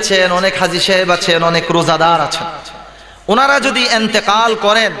মুসল্লি আছেন, অনেক হাজী সাহেব আছেন, অনেক রোজাদার আছেন। ওনারা যদি ইন্তেকাল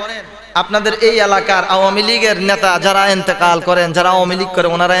করেন, আপনাদের এই এলাকার আওয়ামী লীগের নেতা যারা ইন্তেকাল করেন, যারা আওয়ামী লীগ করে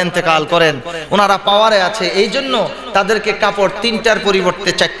ওনারা ইন্তেকাল করেন, ওনারা পাওয়ারে আছে, এই জন্য তাদেরকে কাপড় 3টার পরিবর্তে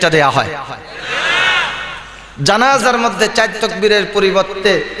 4টা দেয়া হয়। জানাজার মধ্যে 4 তাকবীরের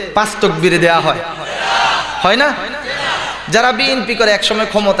পরিবর্তে 5 তাকবীর দেয়া হয়, হয় না? যারা বিএনপি করে একসময়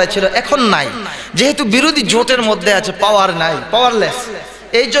ক্ষমতায় ছিল, এখন নাই, যেহেতু বিরোধী জোটের মধ্যে আছে, পাওয়ার নাই, পাওয়ারলেস,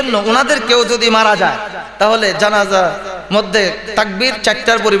 এই জন্য ওনাদের কেউ যদি মারা যায় তাহলে জানাজার মধ্যে তাকবীর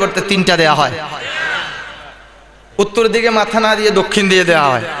 4টার পরিবর্তে 3টা দেয়া হয়। উত্তর দিকে মাথা না দিয়ে দক্ষিণ দিয়ে দেওয়া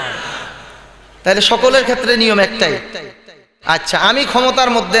হয়। তাহলে সকলের ক্ষেত্রে নিয়ম একটাই। আচ্ছা, আমি ক্ষমতার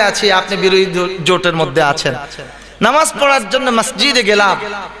মধ্যে আছি, আপনি বিরোধী জোটের মধ্যে আছেন, নামাজ পড়ার জন্য মসজিদে গেলাম,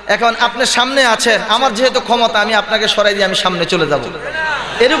 এখন আপনি সামনে আছেন, আমার যেহেতু ক্ষমতা আমি আপনাকে সরাই দিয়ে আমি সামনে চলে যাব,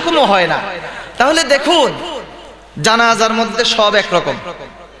 এরকমও হয় না। তাহলে দেখুন, জানাজার মধ্যে সব একরকম,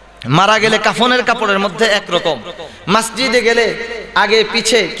 মারা গেলে কাফনের কাপড়ের মধ্যে একরকম, মসজিদে গেলে আগে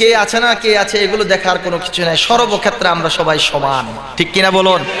পিছে কে আছে না কে আছে এগুলো দেখার কোনো কিছু নাই, সর্বক্ষেত্রে আমরা সবাই সমান, ঠিক কিনা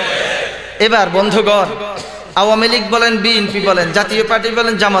বলুন? এবার বন্ধুগণ, আওয়ামী লীগ বলেন, বিএনপি বলেন, জাতীয় পার্টি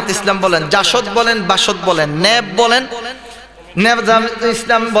বলেন, জামাত ইসলাম বলেন, জাসদ বলেন, বাসদ বলেন, ন্যাব বলেন,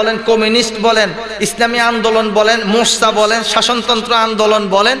 ইসলাম বলেন, কমিউনিস্ট বলেন, ইসলামী আন্দোলন বলেন, মোর্চা বলেন, শাসনতন্ত্র আন্দোলন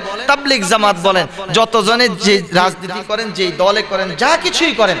বলেন, তাবলিগ জামাত বলেন, যতজনে যে রাজনীতি করেন, যেই দলে করেন, যা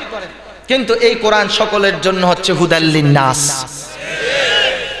কিছুই করেন, কিন্তু এই কোরআন সকলের জন্য হচ্ছে হুদাল্লিন নাস।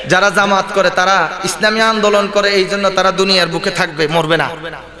 যারা জামাত করে তারা ইসলামী আন্দোলন করে, এই জন্য তারা দুনিয়ার বুকে থাকবে, মরবে না।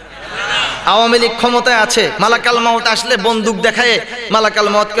 আওয়ামী লীগ ক্ষমতায় আছে, মালাকাল মাউত আসলে বন্দুক দেখায় মালাকাল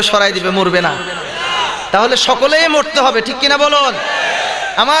মাউতকে সরাই দিবে, মরবে না। তাহলে সকলেই মরতে হবে, ঠিক কিনা বলুন?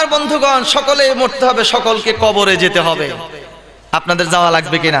 আমার বন্ধুগণ, সকলেই মরতে হবে, সকলকে কবরে যেতে হবে। আপনাদের যাওয়া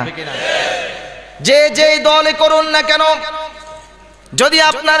লাগবে কিনা? যে যেই দলে করুন না কেন, যদি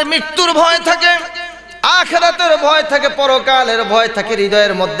আপনার মৃত্যুর ভয় থাকে, আখিরাতের ভয় থাকে, পরকালের ভয় থাকে,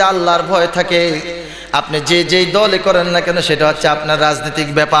 হৃদয়ের মধ্যে আল্লাহর ভয় থাকে, আপনি যে যেই দলে করেন না কেন সেটা হচ্ছে আপনার রাজনৈতিক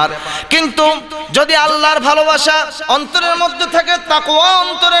ব্যাপার। কিন্তু যদি আল্লাহর ভালোবাসা অন্তরের মধ্যে থাকে, তাকওয়া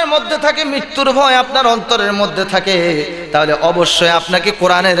অন্তরের মধ্যে থাকে, মৃত্যুর ভয় আপনার অন্তরের মধ্যে থাকে, তাহলে অবশ্যই আপনাকে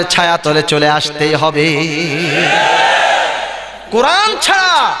কোরআনের ছায়াতলে চলে আসতেই হবে। কোরআন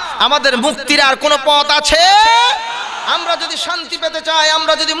ছাড়া আমাদের মুক্তির আর কোনো পথ আছে? আমরা যদি শান্তি পেতে চাই,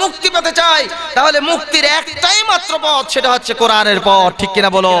 আমরা যদি মুক্তি পেতে চাই, তাহলে মুক্তির একটাই মাত্র পথ, সেটা হচ্ছে কোরআনের পথ, ঠিক কিনা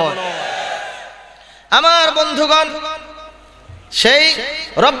বলো? আমার বন্ধুগণ, সেই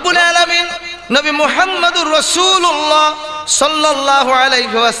রব্বুল আলামিন নবী মুহাম্মদুর রাসূলুল্লাহ সাল্লাল্লাহু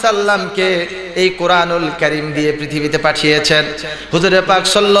আলাইহি ওয়াসাল্লামকে এই কোরআনুল কারীম দিয়ে পৃথিবীতে পাঠিয়েছেন। হুজুরে পাক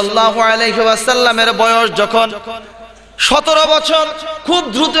সাল্লাল্লাহু আলাইহি ওয়াসাল্লামের বয়স যখন 17 বছর, খুব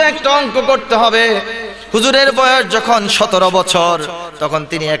দ্রুত একটা অঙ্ক করতে হবে, হুজুরের বয়স যখন 17 বছর, তখন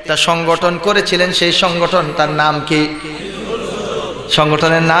তিনি একটা সংগঠন করেছিলেন। সেই সংগঠনটার নাম কি?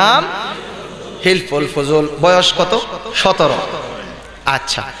 সংগঠনের নাম হিলফুল ফুজুল। বয়স কত? 17।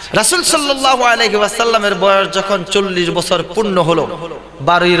 আচ্ছা, রাসূল সাল্লাল্লাহু আলাইহি ওয়াসাল্লামের বয়স যখন 40 বছর পূর্ণ হলো,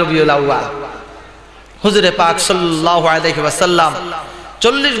 12ই রবিউল আউয়াল, হুজুরে পাক সাল্লাল্লাহু আলাইহি ওয়াসাল্লাম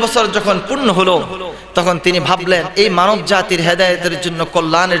 40 বছর যখন পূর্ণ হলো, তখন তিনি ভাবলেন, এই মানব জাতির হেদায়েতের জন্য,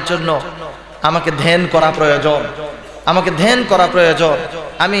 কল্যাণের জন্য আমাকে ধ্যান করা প্রয়োজন, আমাকে ধ্যান করা প্রয়োজন।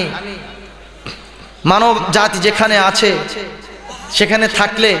 আমি মানব জাতি যেখানে আছে সেখানে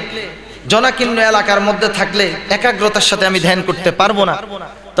থাকলে, জনাকীর্ণ এলাকার মধ্যে থাকলে একাগ্রতার সাথে আমি ধ্যান করতে পারবো না।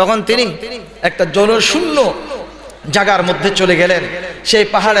 তখন তিনি একটা জনশূন্য জায়গার মধ্যে চলে গেলেন। সেই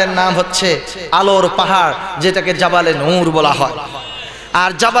পাহাড়ের নাম হচ্ছে আলোর পাহাড়, যেটাকে জাবালে নূর বলা হয়।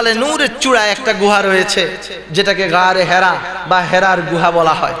 আর জাবালে নূরের চূড়ায় একটা গুহা রয়েছে, যেটাকে গারে হেরা বা হেরার গুহা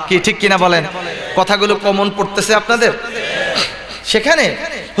বলা হয়, কি ঠিক কিনা বলেন? কথাগুলো কমন পড়তেছে আপনাদের? সেখানে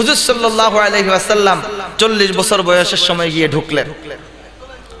হুজুর সাল্লাল্লাহু আলাইহি ওয়াসাল্লাম 40 বছর বয়সের সময় গিয়ে ঢুকলেন।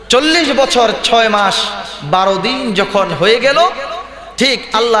 40 বছর 6 মাস 12 দিন যখন হয়ে গেল, ঠিক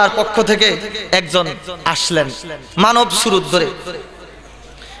আল্লাহর পক্ষ থেকে একজন আসলেন মানব সুরত ধরে,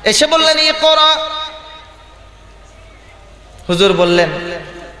 এসে বললেন, ইকরা। হুজুর বললেন,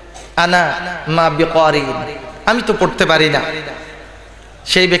 আনা মা বিকারি, আমি তো পড়তে পারি না।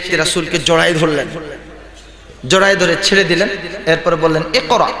 সেই ব্যক্তি রাসূলকে জড়ায় ধরলেন, জড়ায় ধরে ছেড়ে দিলেন। এরপর বললেন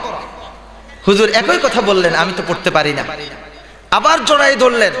ইকরা। হুজুর একই কথা বললেন, আমি তো পড়তে পারি না। আবার জড়ায়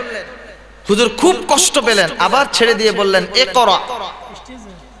ধরলেন, হুজুর খুব কষ্ট পেলেন, আবার ছেড়ে দিয়ে বললেন ইকরা।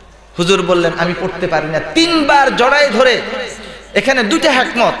 হুজুর বললেন আমি পড়তে পারি না। তিনবার জড়ায় ধরে। এখানে দুইটা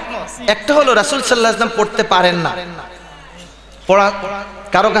হিকমত। একটা হলো রাসূল সাল্লাল্লাহু আলাইহি ওয়াসাল্লাম পড়তে পারেন না, পড়া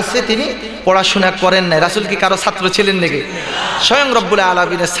কারো কাছে তিনি পড়াশোনা করেন না। রাসূল কি কারো ছাত্র ছিলেন নাকি? স্বয়ং রব্বুল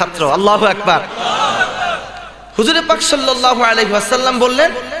আলামিনের ছাত্র। আল্লাহু আকবার। হুজুর পাক সাল্লাল্লাহু আলাইহি ওয়াসাল্লাম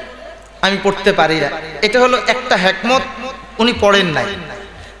বললেন আমি পড়তে পারি না। এটা হলো একটা হিকমত, উনি পড়েন নাই।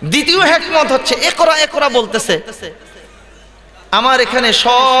 দ্বিতীয় হিকমত হচ্ছে ইকরা ইকরা বলতেছে, আমার এখানে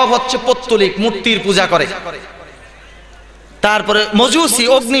সব হচ্ছে পৌত্তলিক, মূর্তির পূজা করে, তারপরে মজুসি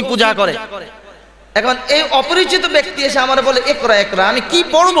অগ্নি পূজা করে। এখন এই অপরিচিত ব্যক্তি এসে আমার বলে ইকরা ইকরা, আমি কি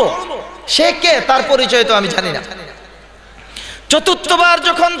পড়বো? সে কে? তার পরিচয় তো আমি জানি না। চতুর্থবার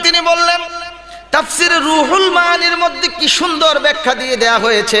যখন তিনি বললেন, তাফসিরে রুহুল মানির মধ্যে কি সুন্দর ব্যাখ্যা দিয়ে দেয়া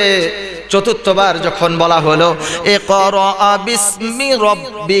হয়েছে। চতুর্থবার যখন বলা হলো ইকরা বিসমি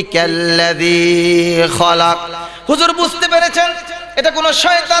রাব্বিকাল্লাযী খালাক, হুজুর বুঝতে পেরেছেন এটা কোনো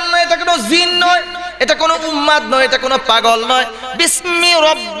শয়তান নয়, এটা কোনো জিন নয়, এটা কোনো উম্মাদ নয়, এটা কোনো পাগল নয়। বিসমি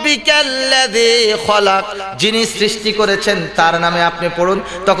রাব্বিকাল্লাযী খালাক, যিনি সৃষ্টি করেছেন তার নামে আপনি পড়ুন।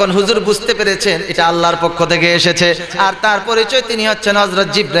 তখন হুজুর বুঝতে পেরেছেন এটা আল্লাহর পক্ষ থেকে এসেছে, আর তার পরিচয় তিনি হচ্ছেন হযরত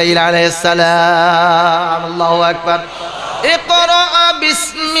জিবরাইল আলাইহিস সালাম। আল্লাহু আকবার। ইকরা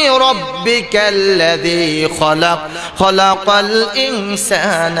বিসমি রাব্বিকাল্লাযী খালাক, খালাকাল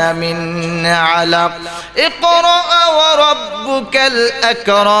ইনসানা মিন আলাক, ইকরা ওয়া রাব্বুকাল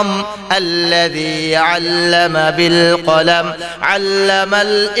আকরাম আল্লাযী আল্লামা বিল কলম,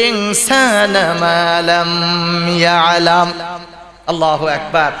 আল্লামাল ইনসানা মা লাম ইয়ালাম। আল্লাহু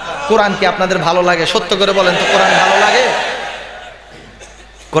আকবার। কোরআন কি আপনাদের ভালো লাগে? সত্য করে বলেন তো, কোরআন ভালো লাগে?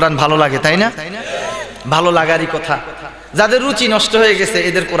 কোরআন ভালো লাগে, তাই না? ভালো লাগারই কথা। যাদের রুচি নষ্ট হয়ে গেছে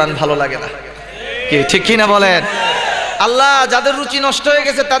এদের কোরআন ভালো লাগে না, কি ঠিক কি না বলেন? আল্লাহ যাদের রুচি নষ্ট হয়ে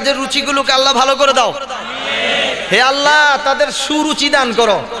গেছে তাদের রুচিগুলোকে আল্লাহ ভালো করে দাও। হে আল্লাহ তাদের সুরুচি দান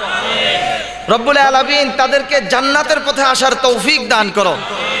করো। রব্বুল আলামিন তাদেরকে জান্নাতের পথে আসার তৌফিক দান করো।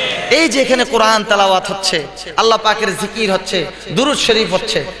 এই যে এখানে কোরআন তেলাওয়াত হচ্ছে, আল্লাহ পাকের জিকির হচ্ছে, দুরূদ শরীফ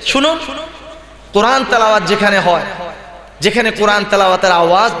হচ্ছে। শুনুন, কোরআন তেলাওয়াত যেখানে হয়, যেখানে কোরআন তেলাওয়াতের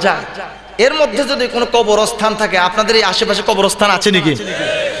আওয়াজ যায়, এর মধ্যে যদি কোনো কবরস্থান থাকে, আপনাদের এই আশেপাশে কবরস্থান আছে নাকি?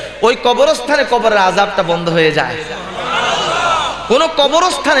 ওই কবরস্থানে কবরের আযাবটা বন্ধ হয়ে যায়। কোন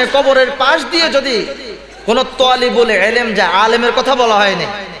কবরস্থানে কবরের পাশ দিয়ে যদি কোন তালিবুল ইলম যায়, আলেমের কথা বলা হয়নি,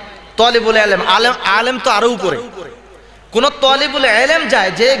 তালিবুল ইলম, আলেম তো আরো উপরে, কোন তালিবুল ইলম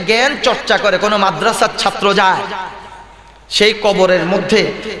যায় যে জ্ঞান চর্চা করে, কোন মাদ্রাসার ছাত্র যায়, সেই কবরের মধ্যে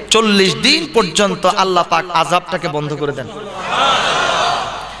 40 দিন পর্যন্ত আল্লাহ পাক আযাবটাকে বন্ধ করে দেন।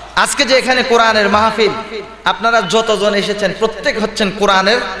 আজকে যে এখানে কোরআনের মাহফিল, আপনারা যতজন এসেছেন প্রত্যেক হচ্ছেন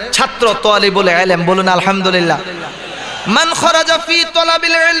কোরআনের ছাত্র, তালিবুল ইলম। বলুন আলহামদুলিল্লাহ। মান খরাজা ফি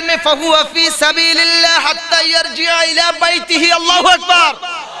তালাবিল ইলমি ফাহুয়া ফি সাবিলিল্লাহ হাত্তা ইয়ারজিআ ইলা বাইতিহি। আল্লাহু আকবার।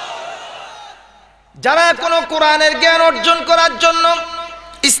 যারা কোন কোরআনের জ্ঞান অর্জন করার জন্য,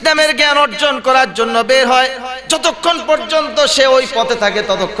 ইসলামের জ্ঞান অর্জন করার জন্য বের হয়, যতক্ষণ পর্যন্ত সে ওই পথে থাকে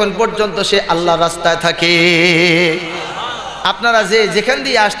ততক্ষণ পর্যন্ত সে আল্লাহর রাস্তায় থাকে। আপনারা যে যেখান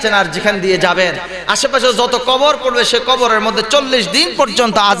দিয়ে আসছেন আর যেখান দিয়ে যাবেন, আশেপাশে যত কবর পড়বে সে কবরের মধ্যে 40 দিন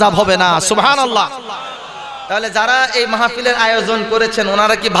পর্যন্ত আযাব হবে না। সুবহানাল্লাহ। তাহলে যারা এই মাহফিলের আয়োজন করেছেন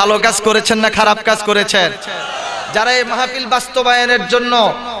ওনারা কি ভালো কাজ করেছেন না খারাপ কাজ করেছেন? যারা এই মাহফিল বাস্তবায়নের জন্য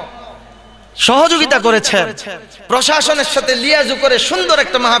সহযোগিতা করেছেন, প্রশাসনের সাথে লিয়াজু করে সুন্দর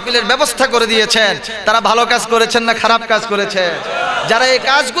একটা মাহফিলের ব্যবস্থা করে দিয়েছেন, তারা ভালো কাজ করেছেন না খারাপ কাজ করেছেন? যারা এই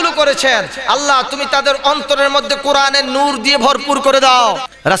কাজগুলো করেছেন, আল্লাহ তুমি তাদের অন্তরের মধ্যে কোরআনের নূর দিয়ে ভরপুর করে দাও।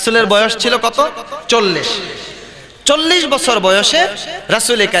 রাসূলের বয়স ছিল কত? 40 বছর বয়সে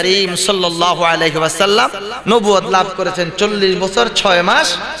রাসূল করিম সাল্লাল্লাহু আলাইহি ওয়াসাল্লাম নবুয়ত লাভ করেছেন। 40 বছর 6 মাস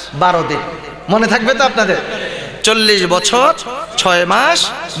 12 দিন। মনে থাকবে তো আপনাদের? 40 বছর 6 মাস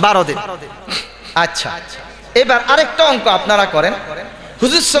 12 দিন। আচ্ছা, এবার আরেকটা অঙ্ক আপনারা করেন।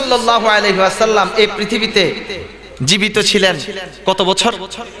 হুজুর সাল্লাল্লাহু আলাইহি ওয়াসাল্লাম এই পৃথিবীতে জীবিত ছিলেন কত বছর?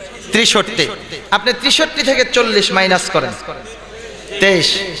 63। আপনি 63 থেকে 40 মাইনাস করেন, 23।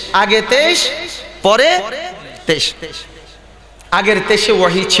 আগে 23, পরে 23। আগের 23-এ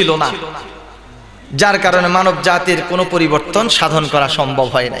ওহী ছিল না, যার কারণে মানব জাতির কোনো পরিবর্তন সাধন করা সম্ভব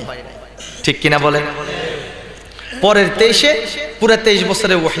হয় নাই, ঠিক কিনা বলেন? পরের 23-এ পুরো 23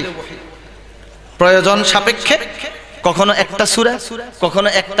 বছরের ওহী, প্রয়োজন সাপেক্ষে কখনো একটা সূরা, কখনো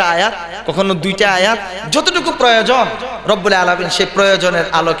একটা আয়াত, কখনো দুইটা আয়াত, যতটুকু প্রয়োজন রব্বুল আলামিন সেই প্রয়োজনের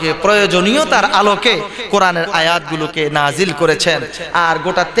আলোকে, প্রয়োজনীয়তার আলোকে কোরআনের আয়াতগুলোকে নাজিল করেছেন। আর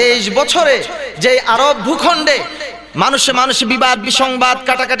গোটা 23 বছরে যে আরব ভূখণ্ডে মানুষে বিবাদ বিসংবাদ,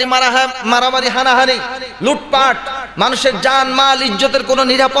 কাটাকাটি, মারামারি, হানাহানি, লুটপাট, মানুষের জান মাল ইজ্জতের কোনো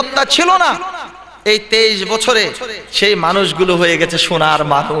নিরাপত্তা ছিল না, এই 23 বছরে সেই মানুষগুলো হয়ে গেছে সোনার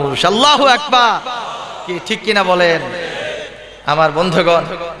মানুষ। আল্লাহু আকবার, কি ঠিক কিনা বলেন? আমার বন্ধুগণ,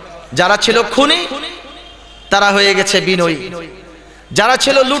 যারা ছিল খুনি তারা হয়ে গেছে বিনয়ী, যারা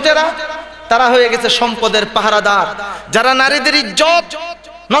ছিল লুটেরা তারা হয়ে গেছে সম্পদের পাহারাদার, যারা নারীদের ইজ্জত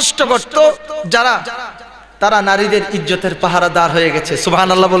নষ্ট করত তারা নারীদের ইজ্জতের পাহারাদার হয়ে গেছে।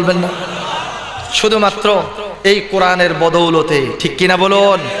 সুবহানাল্লাহ বলবেন না? শুধুমাত্র এই কোরআনের বদৌলতে, ঠিক কিনা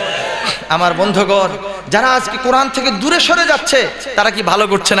বলুন? আমার বন্ধুগণ, যারা আজকে কোরআন থেকে দূরে সরে যাচ্ছে তারা কি ভালো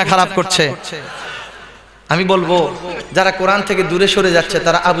করছে না খারাপ করছে? আমি বলবো যারা কোরআন থেকে দূরে সরে যাচ্ছে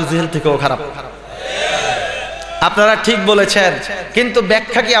তারা আবু জেহেল থেকেও খারাপ। আপনারা ঠিক বলেছেন, কিন্তু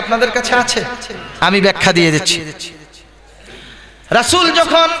ব্যাখ্যা কি আপনাদের কাছে আছে? আমি ব্যাখ্যা দিয়ে দিচ্ছি। রাসূল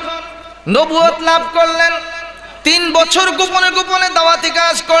যখন নবুয়ত লাভ করলেন, 3 বছর গোপনে গোপনে দাওয়াতি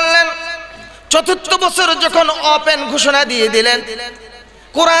কাজ করলেন, 4th বছর যখন ওপেন ঘোষণা দিয়ে দিলেন,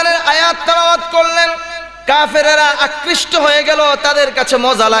 কোরআনের আয়াত তেলাওয়াত করলেন, কাফেরেরা আকৃষ্ট হয়ে গেল, তাদের কাছে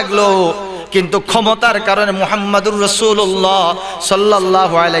মজা লাগলো। কিন্তু ক্ষমতার কারণে মুহাম্মাদুর রাসূলুল্লাহ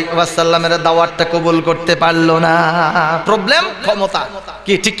সাল্লাল্লাহু আলাইহি ওয়াসাল্লামের দাওয়াতটা কবুল করতে পারলো না। প্রবলেম ক্ষমতা,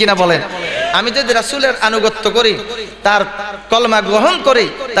 কি ঠিক কিনা বলেন? আমি যদি রাসূলের আনুগত্য করি, তার কলমা গ্রহণ করি,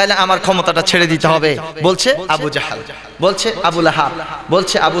 তাহলে আমার ক্ষমতাটা ছেড়ে দিতে হবে। বলছে আবু জাহাল, বলছে আবু লাহাব,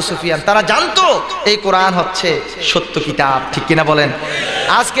 বলছে আবু সুফিয়ান, তারা জানতো এই কোরআন হচ্ছে সত্য কিতাব, ঠিক কিনা বলেন?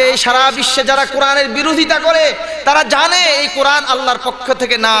 আজকে এই সারা বিশ্বে যারা কোরআনের বিরোধিতা করে তারা জানে এই কোরআন আল্লাহর পক্ষ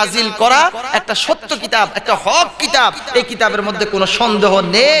থেকে নাজিল করা একটা সত্য কিতাব, একটা হক কিতাব, এই কিতাবের মধ্যে কোনো সন্দেহ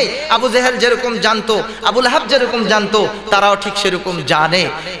নেই। আবু জেহেল যেরকম জানতো, আবু লাহাব যেরকম জানতো, তারাও ঠিক সেরকম জানে,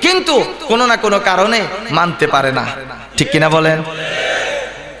 কিন্তু কোনো না কোনো কারণে মানতে পারে না, ঠিক কিনা বলেন?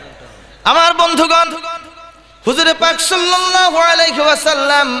 আমার বন্ধুগণ, হুজুরে পাক সাল্লাল্লাহু আলাইহি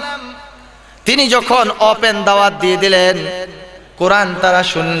ওয়াসাল্লাম তিনি যখন ওপেন দাওয়াত দিয়ে দিলেন, কোরআন তারা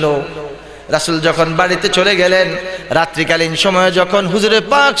শুনলো। রাসূল যখন বাড়িতে চলে গেলেন, রাত্রিকালীন সময়ে যখন হুজুরে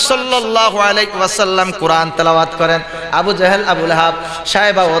পাক সাল্লাল্লাহু আলাইহি ওয়াসাল্লাম কোরআন তেলাওয়াত করেন, আবু জাহেল, আবু লাহাব,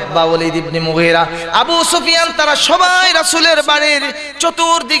 সাইবা, উতবা, ওয়ালিদ ইবনে মুগীরা, আবু সুফিয়ান, তারা সবাই রাসূলের বাড়ির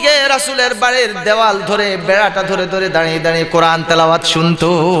চতুর্দিকে, রাসূলের বাড়ির দেওয়াল ধরে, বেড়াটা ধরে ধরে দাঁড়িয়ে দাঁড়িয়ে কোরআন তেলাওয়াত শুনতো।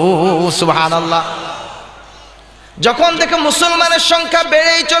 সুবহানাল্লাহ। যখন দেখে মুসলমানের সংখ্যা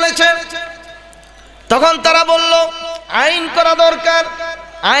বেড়েই চলেছে, তখন তারা বলল আইন করা দরকার।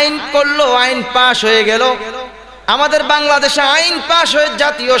 আইন করলো, আইন পাশ হয়ে গেল। আমাদের বাংলাদেশে আইন পাশ হয়ে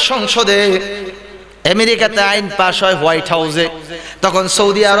জাতীয় সংসদে, আমেরিকাতে আইন পাশ হয় হোয়াইট হাউসে, তখন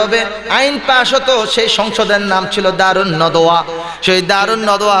সৌদি আরবে আইন পাশ হতো, সেই সংসদের নাম ছিল দারুন নদওয়া। সেই দারুন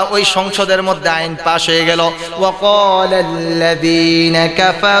নদওয়া, ওই সংসদের মধ্যে আইন পাশ হয়ে গেল। ওয়াকালাল্লাযীনা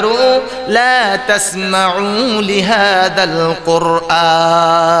কাফারু লা তাসমাউ লিহাদাল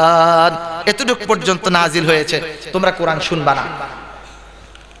কুরআন, এতটুকু পর্যন্ত নাজিল হয়েছে, তোমরা কোরআন শুনবা না।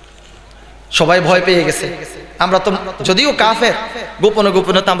 সবাই ভয় পেয়ে গেছে। আমরা তো যদিও কাফের, গোপনে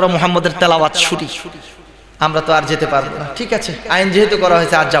গোপনে তো আমরা মুহাম্মদের তেলাওয়াত শুনি, আমরা তো আর যেতে পারবো না। ঠিক আছে, আইন যেহেতু করা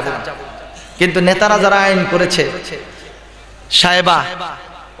হয়েছে আর যাবো না। কিন্তু নেতারা যারা আইন করেছে, সাহেবা,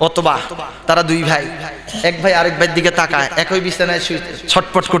 অতবা, তারা 2 ভাই, এক ভাই আরেক ভাইয়ের দিকে তাকায়, একই বিছানায় শুয়ে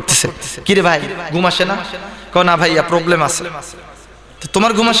ছটপট করতেছে। কিরে ভাই, ঘুম আসে না? কয় না ভাইয়া, প্রবলেম আছে।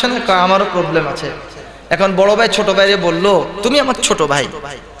 তোমার ঘুম আসে না? কয় আমারও প্রবলেম আছে। এখন বড় ভাই ছোট ভাইরে বললো, তুমি আমার ছোট ভাই,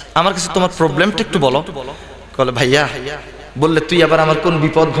 আমার কাছে তোমার প্রবলেমটা একটু বলো। বলে ভাইয়া, বললে তুই আবার আমার কোন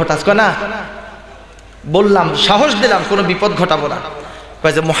বিপদ ঘটাস? কয় না, বললাম, সাহস দিলাম, কোনো বিপদ ঘটাবো না।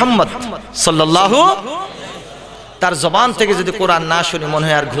 কয় যে মুহাম্মদ সাল্লাল্লাহু, তার জবান থেকে যদি কোরআন না শুনি মনে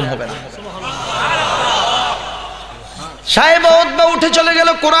হয় আর ঘুম হবে না। সাহেব উতবা উঠে চলে গেল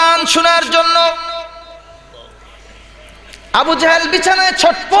কোরআন শোনার জন্য। আবু জাহেল বিছানায়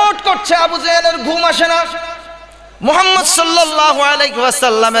ছটফট করছে, আবু জাহেলের ঘুম আসে না। মুহাম্মদ সাল্লাল্লাহু আলাইহি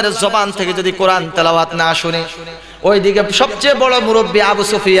ওয়াসাল্লামের জবান থেকে যদি কোরআন তেলাওয়াত না শুনে, ওইদিকে সবচেয়ে বড় মুরব্বী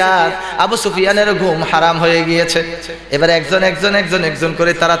আবু সুফিয়ানের ঘুম হারাম হয়ে গিয়েছে। এবারে একজন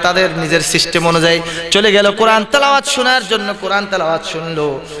করে তারা তাদের নিজের সিস্টেম অনুযায়ী চলে গেল কোরআন তেলাওয়াত শোনার জন্য। কোরআন তেলাওয়াত শুনলো।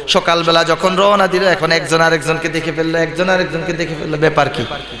 সকালবেলা যখন রওনা দিল, এখন একজন আরেকজনকে দেখে ফেললো, ব্যাপার কি?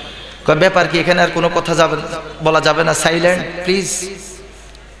 ব্যাপার কি? এখানে আর কোনো কথা বলা যাবে না, সাইলেন্ট প্লিজ,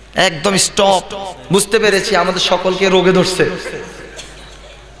 একদম স্টপ। বুঝতে পেরেছি আমাদের সকলকে রোগে ধরছে।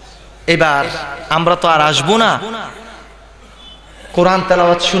 এবার আমরা তো আর আসবো না, কোরআন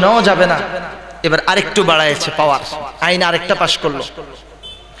তেলাওয়াত শোনাও যাবে না, এবার আরেকটু বাড়াইছে পাওয়ার, আইন আরেকটা পাশ করলো,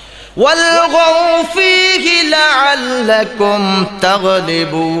 ওয়ালগাউ ফীহি লাআল্লাকুম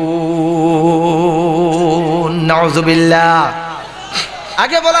তাগলিবুন। নাউযুবিল্লাহ।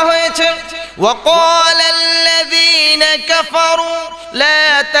 আগে বলা হয়েছে وقال الذين كفروا لا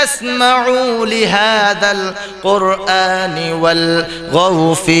تسمعوا لهذا القرآن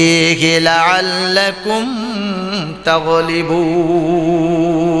والغوا فيه لعلكم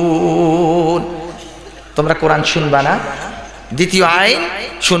تغلبون। তোমরা কোরআন শুনবা না, দ্বিতীয় আইন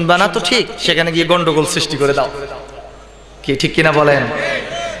শুনবা না তো ঠিক, সেখানে গিয়ে গন্ডগোল সৃষ্টি করে দাও। কি ঠিক কিনা বলেন?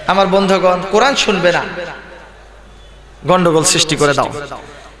 আমার বন্ধুগণ, কোরআন শুনবে না, গন্ডগোল সৃষ্টি করে দাও।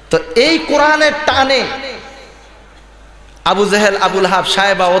 তো এই কোরআনের টানে আবু জেহেল, আবুল হাব,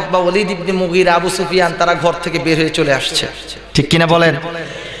 সাহেবা, উতবা, ওয়ালিদ ইবনে মুগীরা, আবু সুফিয়ান তারা ঘর থেকে বের হয়ে চলে আসছে। ঠিক কিনা বলেন?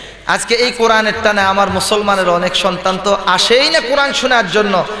 আজকে এই কোরআনের টানে আমার মুসলমানের অনেক সন্তান তো আসেই না কোরআন শোনার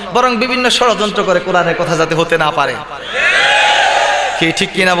জন্য, বরং বিভিন্ন ষড়যন্ত্র করে কোরআনের কথা যাতে হতে না পারে। কি ঠিক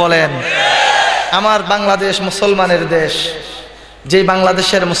কিনা বলেন? আমার বাংলাদেশ মুসলমানের দেশ, যে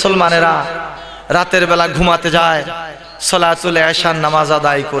বাংলাদেশের মুসলমানেরা রাতের বেলা ঘুমাতে যায় সালাতুল ইশার নামাজ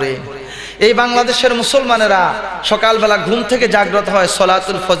আদায় করে, এই বাংলাদেশের মুসলমানেরা সকালবেলা ঘুম থেকে জাগ্রত হয়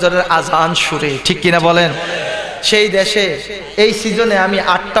সালাতুল ফজরের আজান সুরে। ঠিক কিনা বলেন? সেই দেশে এই সিজনে আমি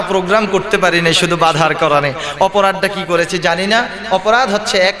 8টা প্রোগ্রাম করতে পারি না শুধু বাধার কারণে। অপরাধটা কি করেছি জানি না, অপরাধ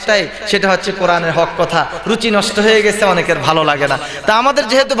হচ্ছে একটাই, সেটা হচ্ছে কোরআনের হক কথা রুচি নষ্ট হয়ে গেছে, অনেকের ভালো লাগে না। তা আমাদের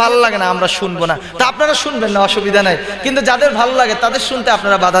যেহেতু ভালো লাগে না আমরা শুনবো না, তা আপনারা শুনবেন না, অসুবিধা নাই, কিন্তু যাদের ভালো লাগে তাদের শুনতে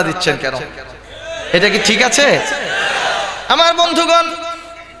আপনারা বাধা দিচ্ছেন কেন? এটা কি ঠিক আছে? আমার বন্ধুগণ,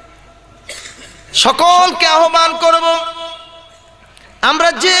 সকলকে আহ্বান করব, আমরা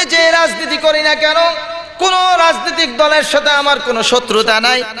যে যে রাজনীতি করি না কেন, কোন রাজনৈতিক দলের সাথে আমার কোনো শত্রুতা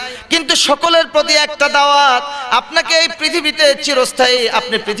নাই, কিন্তু সকলের প্রতি একটা দাওয়াত, আপনাকে এই পৃথিবীতে চিরস্থায়ী,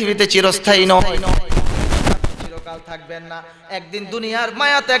 আপনি পৃথিবীতে চিরস্থায়ী নয়, চিরকাল থাকবেন না। একদিন দুনিয়ার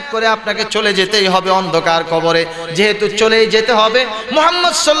মায়া ত্যাগ করে আপনাকে চলে যেতেই হবে অন্ধকার কবরে। যেহেতু চলেই যেতে হবে,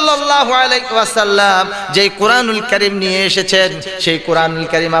 মুহাম্মদ সাল্লাল্লাহু আলাইহি ওয়াসাল্লাম যেই কোরআনুল কারীম নিয়ে এসেছেন, সেই কোরআনুল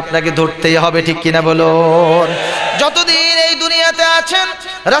কারীম আপনাকে ধরতেই হবে। ঠিক কিনা বলুন? যতদিন এই দুনিয়াতে আছেন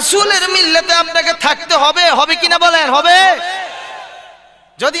রাসূলের মিল্লাতে আপনাকে থাকতে হবে। হবে কিনা বলেন? হবে।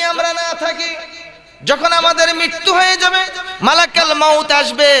 যদি আমরা না থাকি, যখন আমাদের মৃত্যু হয়ে যাবে, মালাকাল মাউত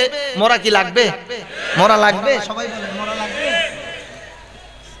আসবে, মরা কি লাগবে? মরা লাগবে? সবাই বলেন মরা লাগবে।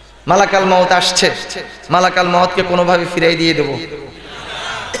 মালাকাল মাউত আসছে, মালাকাল মাউতকে কোনোভাবে ফিরাই দিয়ে দেব।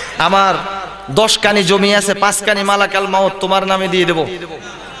 আমার 10 কানি জমি আছে, 5 কানি মালাকাল মাউত তোমার নামে দিয়ে দেব,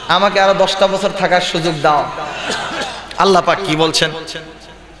 আমাকে আরো 10টা বছর থাকার সুযোগ দাও। আল্লাহ পাক কি বলছেন?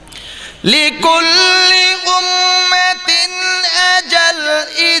 লিকুল্লি উম্মাতিন আজাল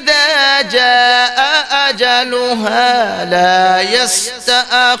ইযা জাআ আজালুহা লা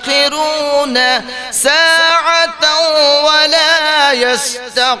ইস্তাখিরুনা সাআতাও ওয়া লা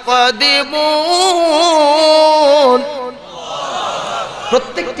ইস্তাকদিমুন।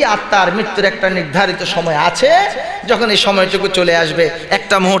 প্রত্যেকটি আত্মার মৃত্যুর একটা নির্ধারিত সময় আছে, যখন এই সময়টুকু চলে আসবে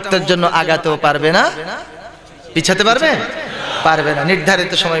একটা মুহূর্তের জন্য আগাতেও পারবে না, পিছাতে পারবে? পারবে না।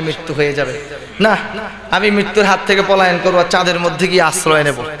 নির্ধারিত সময় মৃত্যু হয়ে যাবে। না, আমি মৃত্যুর হাত থেকে পলায়ন করব, চাঁদের মধ্যে গিয়ে আশ্রয়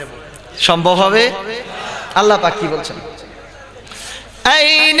নেব, সম্ভব হবে? আল্লাহ পাক কি বলছেন?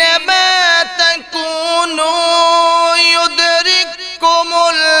 আইনামা তাকুনু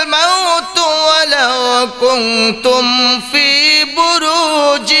ইউদরিকুমুল মাউত ওয়ালাউ কুনতুম ফি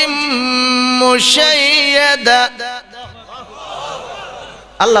বুরুজিম মুশাইয়াদা।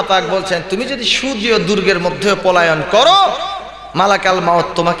 আল্লাহ পাক বলছেন, তুমি যদি সূর্য দুর্গের মধ্যে পলায়ন করো, মালাকাল মাউত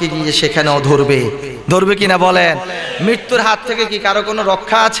তোমাকে গিয়ে সেখানেও ধরবে। ধরবে কিনা বলেন? মৃত্যুর হাত থেকে কি কারো কোনো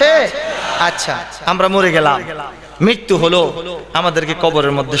রক্ষা আছে? আচ্ছা, আমরা মরে গেলাম, মৃত্যু হলো, আমাদেরকে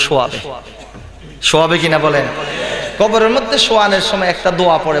কবরের মধ্যে শোয়াবে। শোয়াবে কিনা বলেন? কবরের মধ্যে শোয়ানোর সময় একটা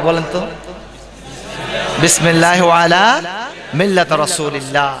দোয়া পড়ে, বলেন তো? বিসমিল্লাহি ওয়া আলা মিল্লাতি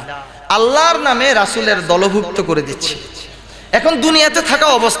রাসূলিল্লাহ। আল্লাহর নামে রাসূলের দলভুক্ত করে দিচ্ছি। এখন দুনিয়াতে থাকা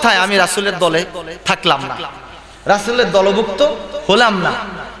অবস্থায় আমি রাসূলের দলে থাকলাম না, রাসূলের দলভুক্ত হলাম না।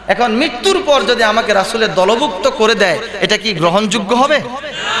 এখন মৃত্যুর পর যদি আমাকে রাসূলের দলভুক্ত করে দেয়, এটা কি গ্রহণযোগ্য হবে?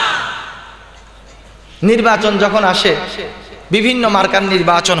 নির্বাচন যখন আসে, বিভিন্ন মার্কার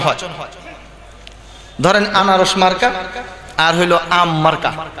নির্বাচন হয়, ধরেন আনারস মার্কা আর হইল আম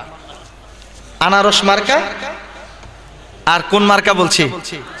মার্কা। আনারস মার্কা আর কোন মার্কা বলছি?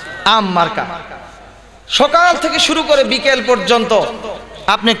 আম মার্কা। সকাল থেকে শুরু করে বিকেল পর্যন্ত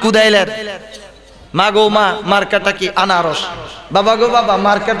আপনি কুদাইলেন, মা গো মা মার্কাটা কি আনারস, বাবা গো বাবা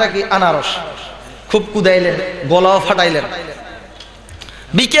মার্কাটা কি আনারস, খুব কুদাইলেন, গলাও ফাটাইলেন।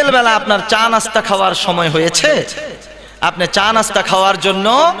 বিকেল বেলা আপনার চা নাস্তা খাওয়ার সময় হয়েছে, আপনি চা নাস্তা খাওয়ার জন্য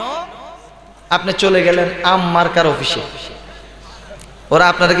আপনি চলে গেলেন আম মার্কার অফিসে, ওরা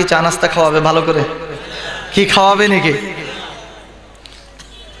আপনারা কি চা নাস্তা খাওয়াবে ভালো করে? কি খাওয়াবে নাকি?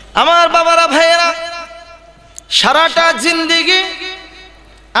 আমার বাবারা ভাইয়েরা, সারাটা জিন্দেগি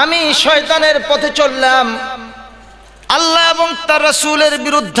আমি শয়তানের পথে চললাম, আল্লাহ এবং তার রাসূলের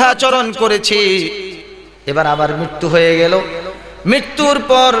বিরুদ্ধাচরণ করেছি। এবার আবার মৃত্যু হয়ে গেল। মৃত্যুর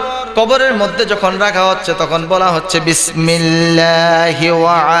পর কবরের মধ্যে যখন রাখা হচ্ছে তখন বলা হচ্ছে বিসমিল্লাহি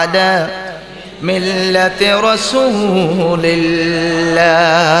ওয়া আলা মিল্লাতি রাসূলিল্লাহ।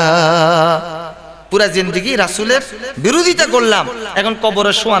 পুরা জিন্দেগি রাসূলের বিরোধিতা করলাম, এখন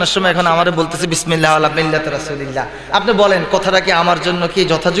কবরে শোয়ানোর সময় এখন আমারে বলতেছে বিসমিল্লাহি আলা মিল্লাতি রাসূলিল্লাহ। আপনি বলেন কথাটা কি আমার জন্য কি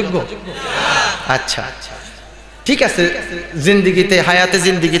যথাযোগ্য? আচ্ছা ঠিক আছে, জিন্দেগিতে হায়াতে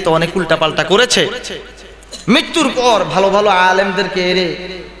জিন্দেগিতে অনেক উল্টাপাল্টা করেছে। মৃত্যুর পর ভালো ভালো আলেমদেরকে এনে,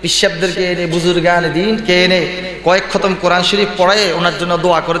 পিশাবদেরকে এনে, বুজুর্গান দ্বীনকে এনে কয়েক খতম কোরআন শরীফ পড়ায় ওনার জন্য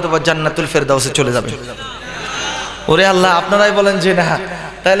দোয়া করে দেবো, জান্নাতুল ফেরদাউসে চলে যাবে। ওরে আল্লাহ, আপনারাই বলেন যে না,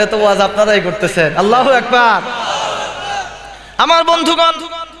 তাহলে তো ওয়াজ আপনারাই করতেছেন। আল্লাহু আকবার। আমার বন্ধুগণ,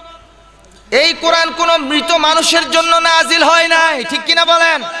 এই কোরআন কোন মৃত মানুষের জন্য নাজিল হয় নাই, ঠিক কিনা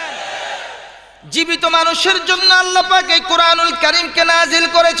বলেন? জীবিত মানুষের জন্য আল্লাহ পাক এই কোরআনুল কারীমকে নাজিল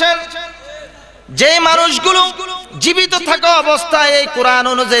করেছেন। যে মানুষগুলো জীবিত থাকা অবস্থায় এই কোরআন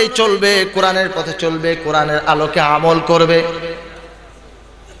অনুযায়ী চলবে, কোরআনের পথে চলবে, কোরআনের আলোকে আমল করবে,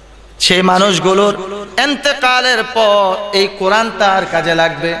 সেই মানুষগুলোর ইন্তেকালের পর এই কোরআন তার কাজে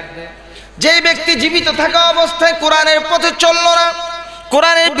লাগবে। যে ব্যক্তি জীবিত থাকা অবস্থায় কোরআনের পথে চললো না,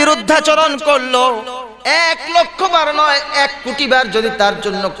 কোরআনের বিরুদ্ধাচরণ করলো, 1,00,000 বার নয় 1 কোটি বার যদি তার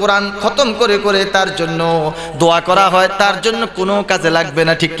জন্য কোরআন খতম করে করে তার জন্য দোয়া করা হয়, তার জন্য কোনো কাজে লাগবে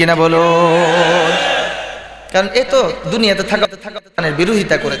না, ঠিক কিনা বলো? কারণ এ তো দুনিয়াতে থাকা কোরআনের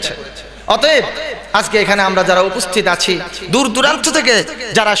বিরোধিতা করেছে। অতএব আজকে এখানে আমরা যারা উপস্থিত আছি, দূর দূরান্ত থেকে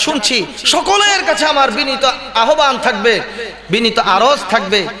যারা শুনছি, সকলের কাছে আমার বিনীত আহ্বান থাকবে, বিনীত আরজ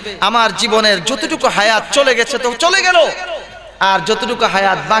থাকবে, আমার জীবনের যতটুকু হায়াত চলে গেছে তো চলে গেল, আর যতটুকু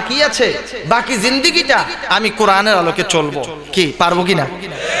হায়াত বাকি আছে, বাকি জিন্দেগিটা আমি কোরআনের আলোকে চলবো। কি পারবো কিনা?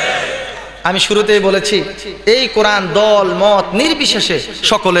 আমি শুরুতেই বলেছি, এই কোরআন দল মত নির্বিশেষে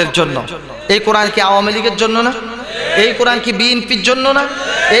সকলের জন্য। এই কোরআন কি আওয়ামী লীগের জন্য না? এই কোরআন কি বিএনপির জন্য না?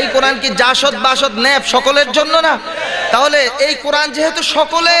 এই কোরআন কি জাসদ বাসদ ন্যাপ সকলের জন্য না? তাহলে এই কোরআন যেহেতু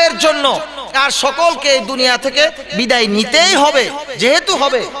সকলের জন্য, আর সকলকে এই দুনিয়া থেকে বিদায় নিতেই হবে, যেহেতু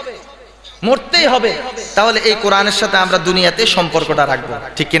হবে, মরতেই হবে, তাহলে এই কোরআনের সাথে আমরা দুনিয়াতে সম্পর্কটা রাখবো,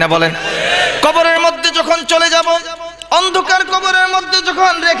 ঠিক কিনা বলেন? কবরের মধ্যে যখন চলে যাব, অন্ধকার কবরের মধ্যে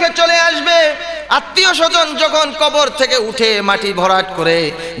যখন রেখে চলে আসবে, আত্মীয় স্বজন যখন কবর থেকে উঠে মাটি ভরাট করে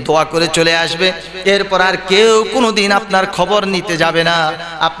দোয়া করে চলে আসবে, এরপর আর কেউ কোনোদিন আপনার খবর নিতে যাবে না,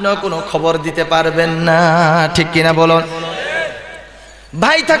 আপনিও কোনো খবর দিতে পারবেন না, ঠিক কিনা বলুন?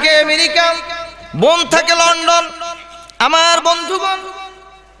 ভাই থাকে আমেরিকা, বোন থাকে লন্ডন। আমার বন্ধুগণ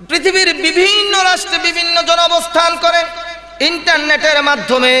পৃথিবীর বিভিন্ন রাষ্ট্রে বিভিন্ন জন অবস্থান করেন, ইন্টারনেটের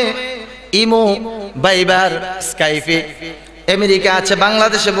মাধ্যমে, ইমো, ভাইবার, স্কাইপে। আমেরিকা আছে,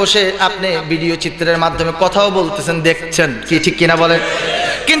 বাংলাদেশে বসে আপনি ভিডিও চিত্রের মাধ্যমে কথাও বলতেছেন, দেখছেন, কি ঠিক কিনা বলেন?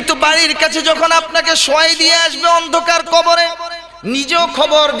 কিন্তু বাড়ির কাছে যখন আপনাকে শোয়াই দিয়ে আসবে অন্ধকার কবরে, নিজেও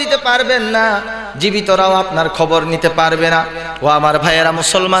খবর দিতে পারবেন না, জীবিতরাও আপনার খবর নিতে পারবে না। ও আমার ভাইয়েরা,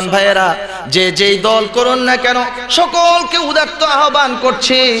 মুসলমান ভাইয়েরা, যে যেই দল করুন না কেন, সকলকে উদাত্ত আহ্বান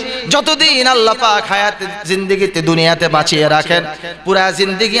করছি, যতদিন আল্লাহ পাক হায়াতে জিন্দেগিতে দুনিয়াতে বাঁচিয়ে রাখেন, পুরা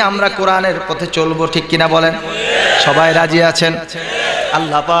জিন্দেগি আমরা কোরআনের পথে চলবো, ঠিক কিনা বলেন? সবাই রাজি আছেন?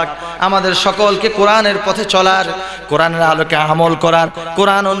 আল্লাহ পাক আমাদের সকলকে কোরআনের পথে চলার, কোরআনের আলোকে আমল করার,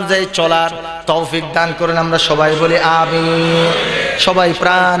 কোরআন অনুযায়ী চলার তৌফিক দান করেন। আমরা সবাই বলি আমিন, সবাই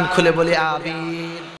প্রাণ খুলে বলি আমিন।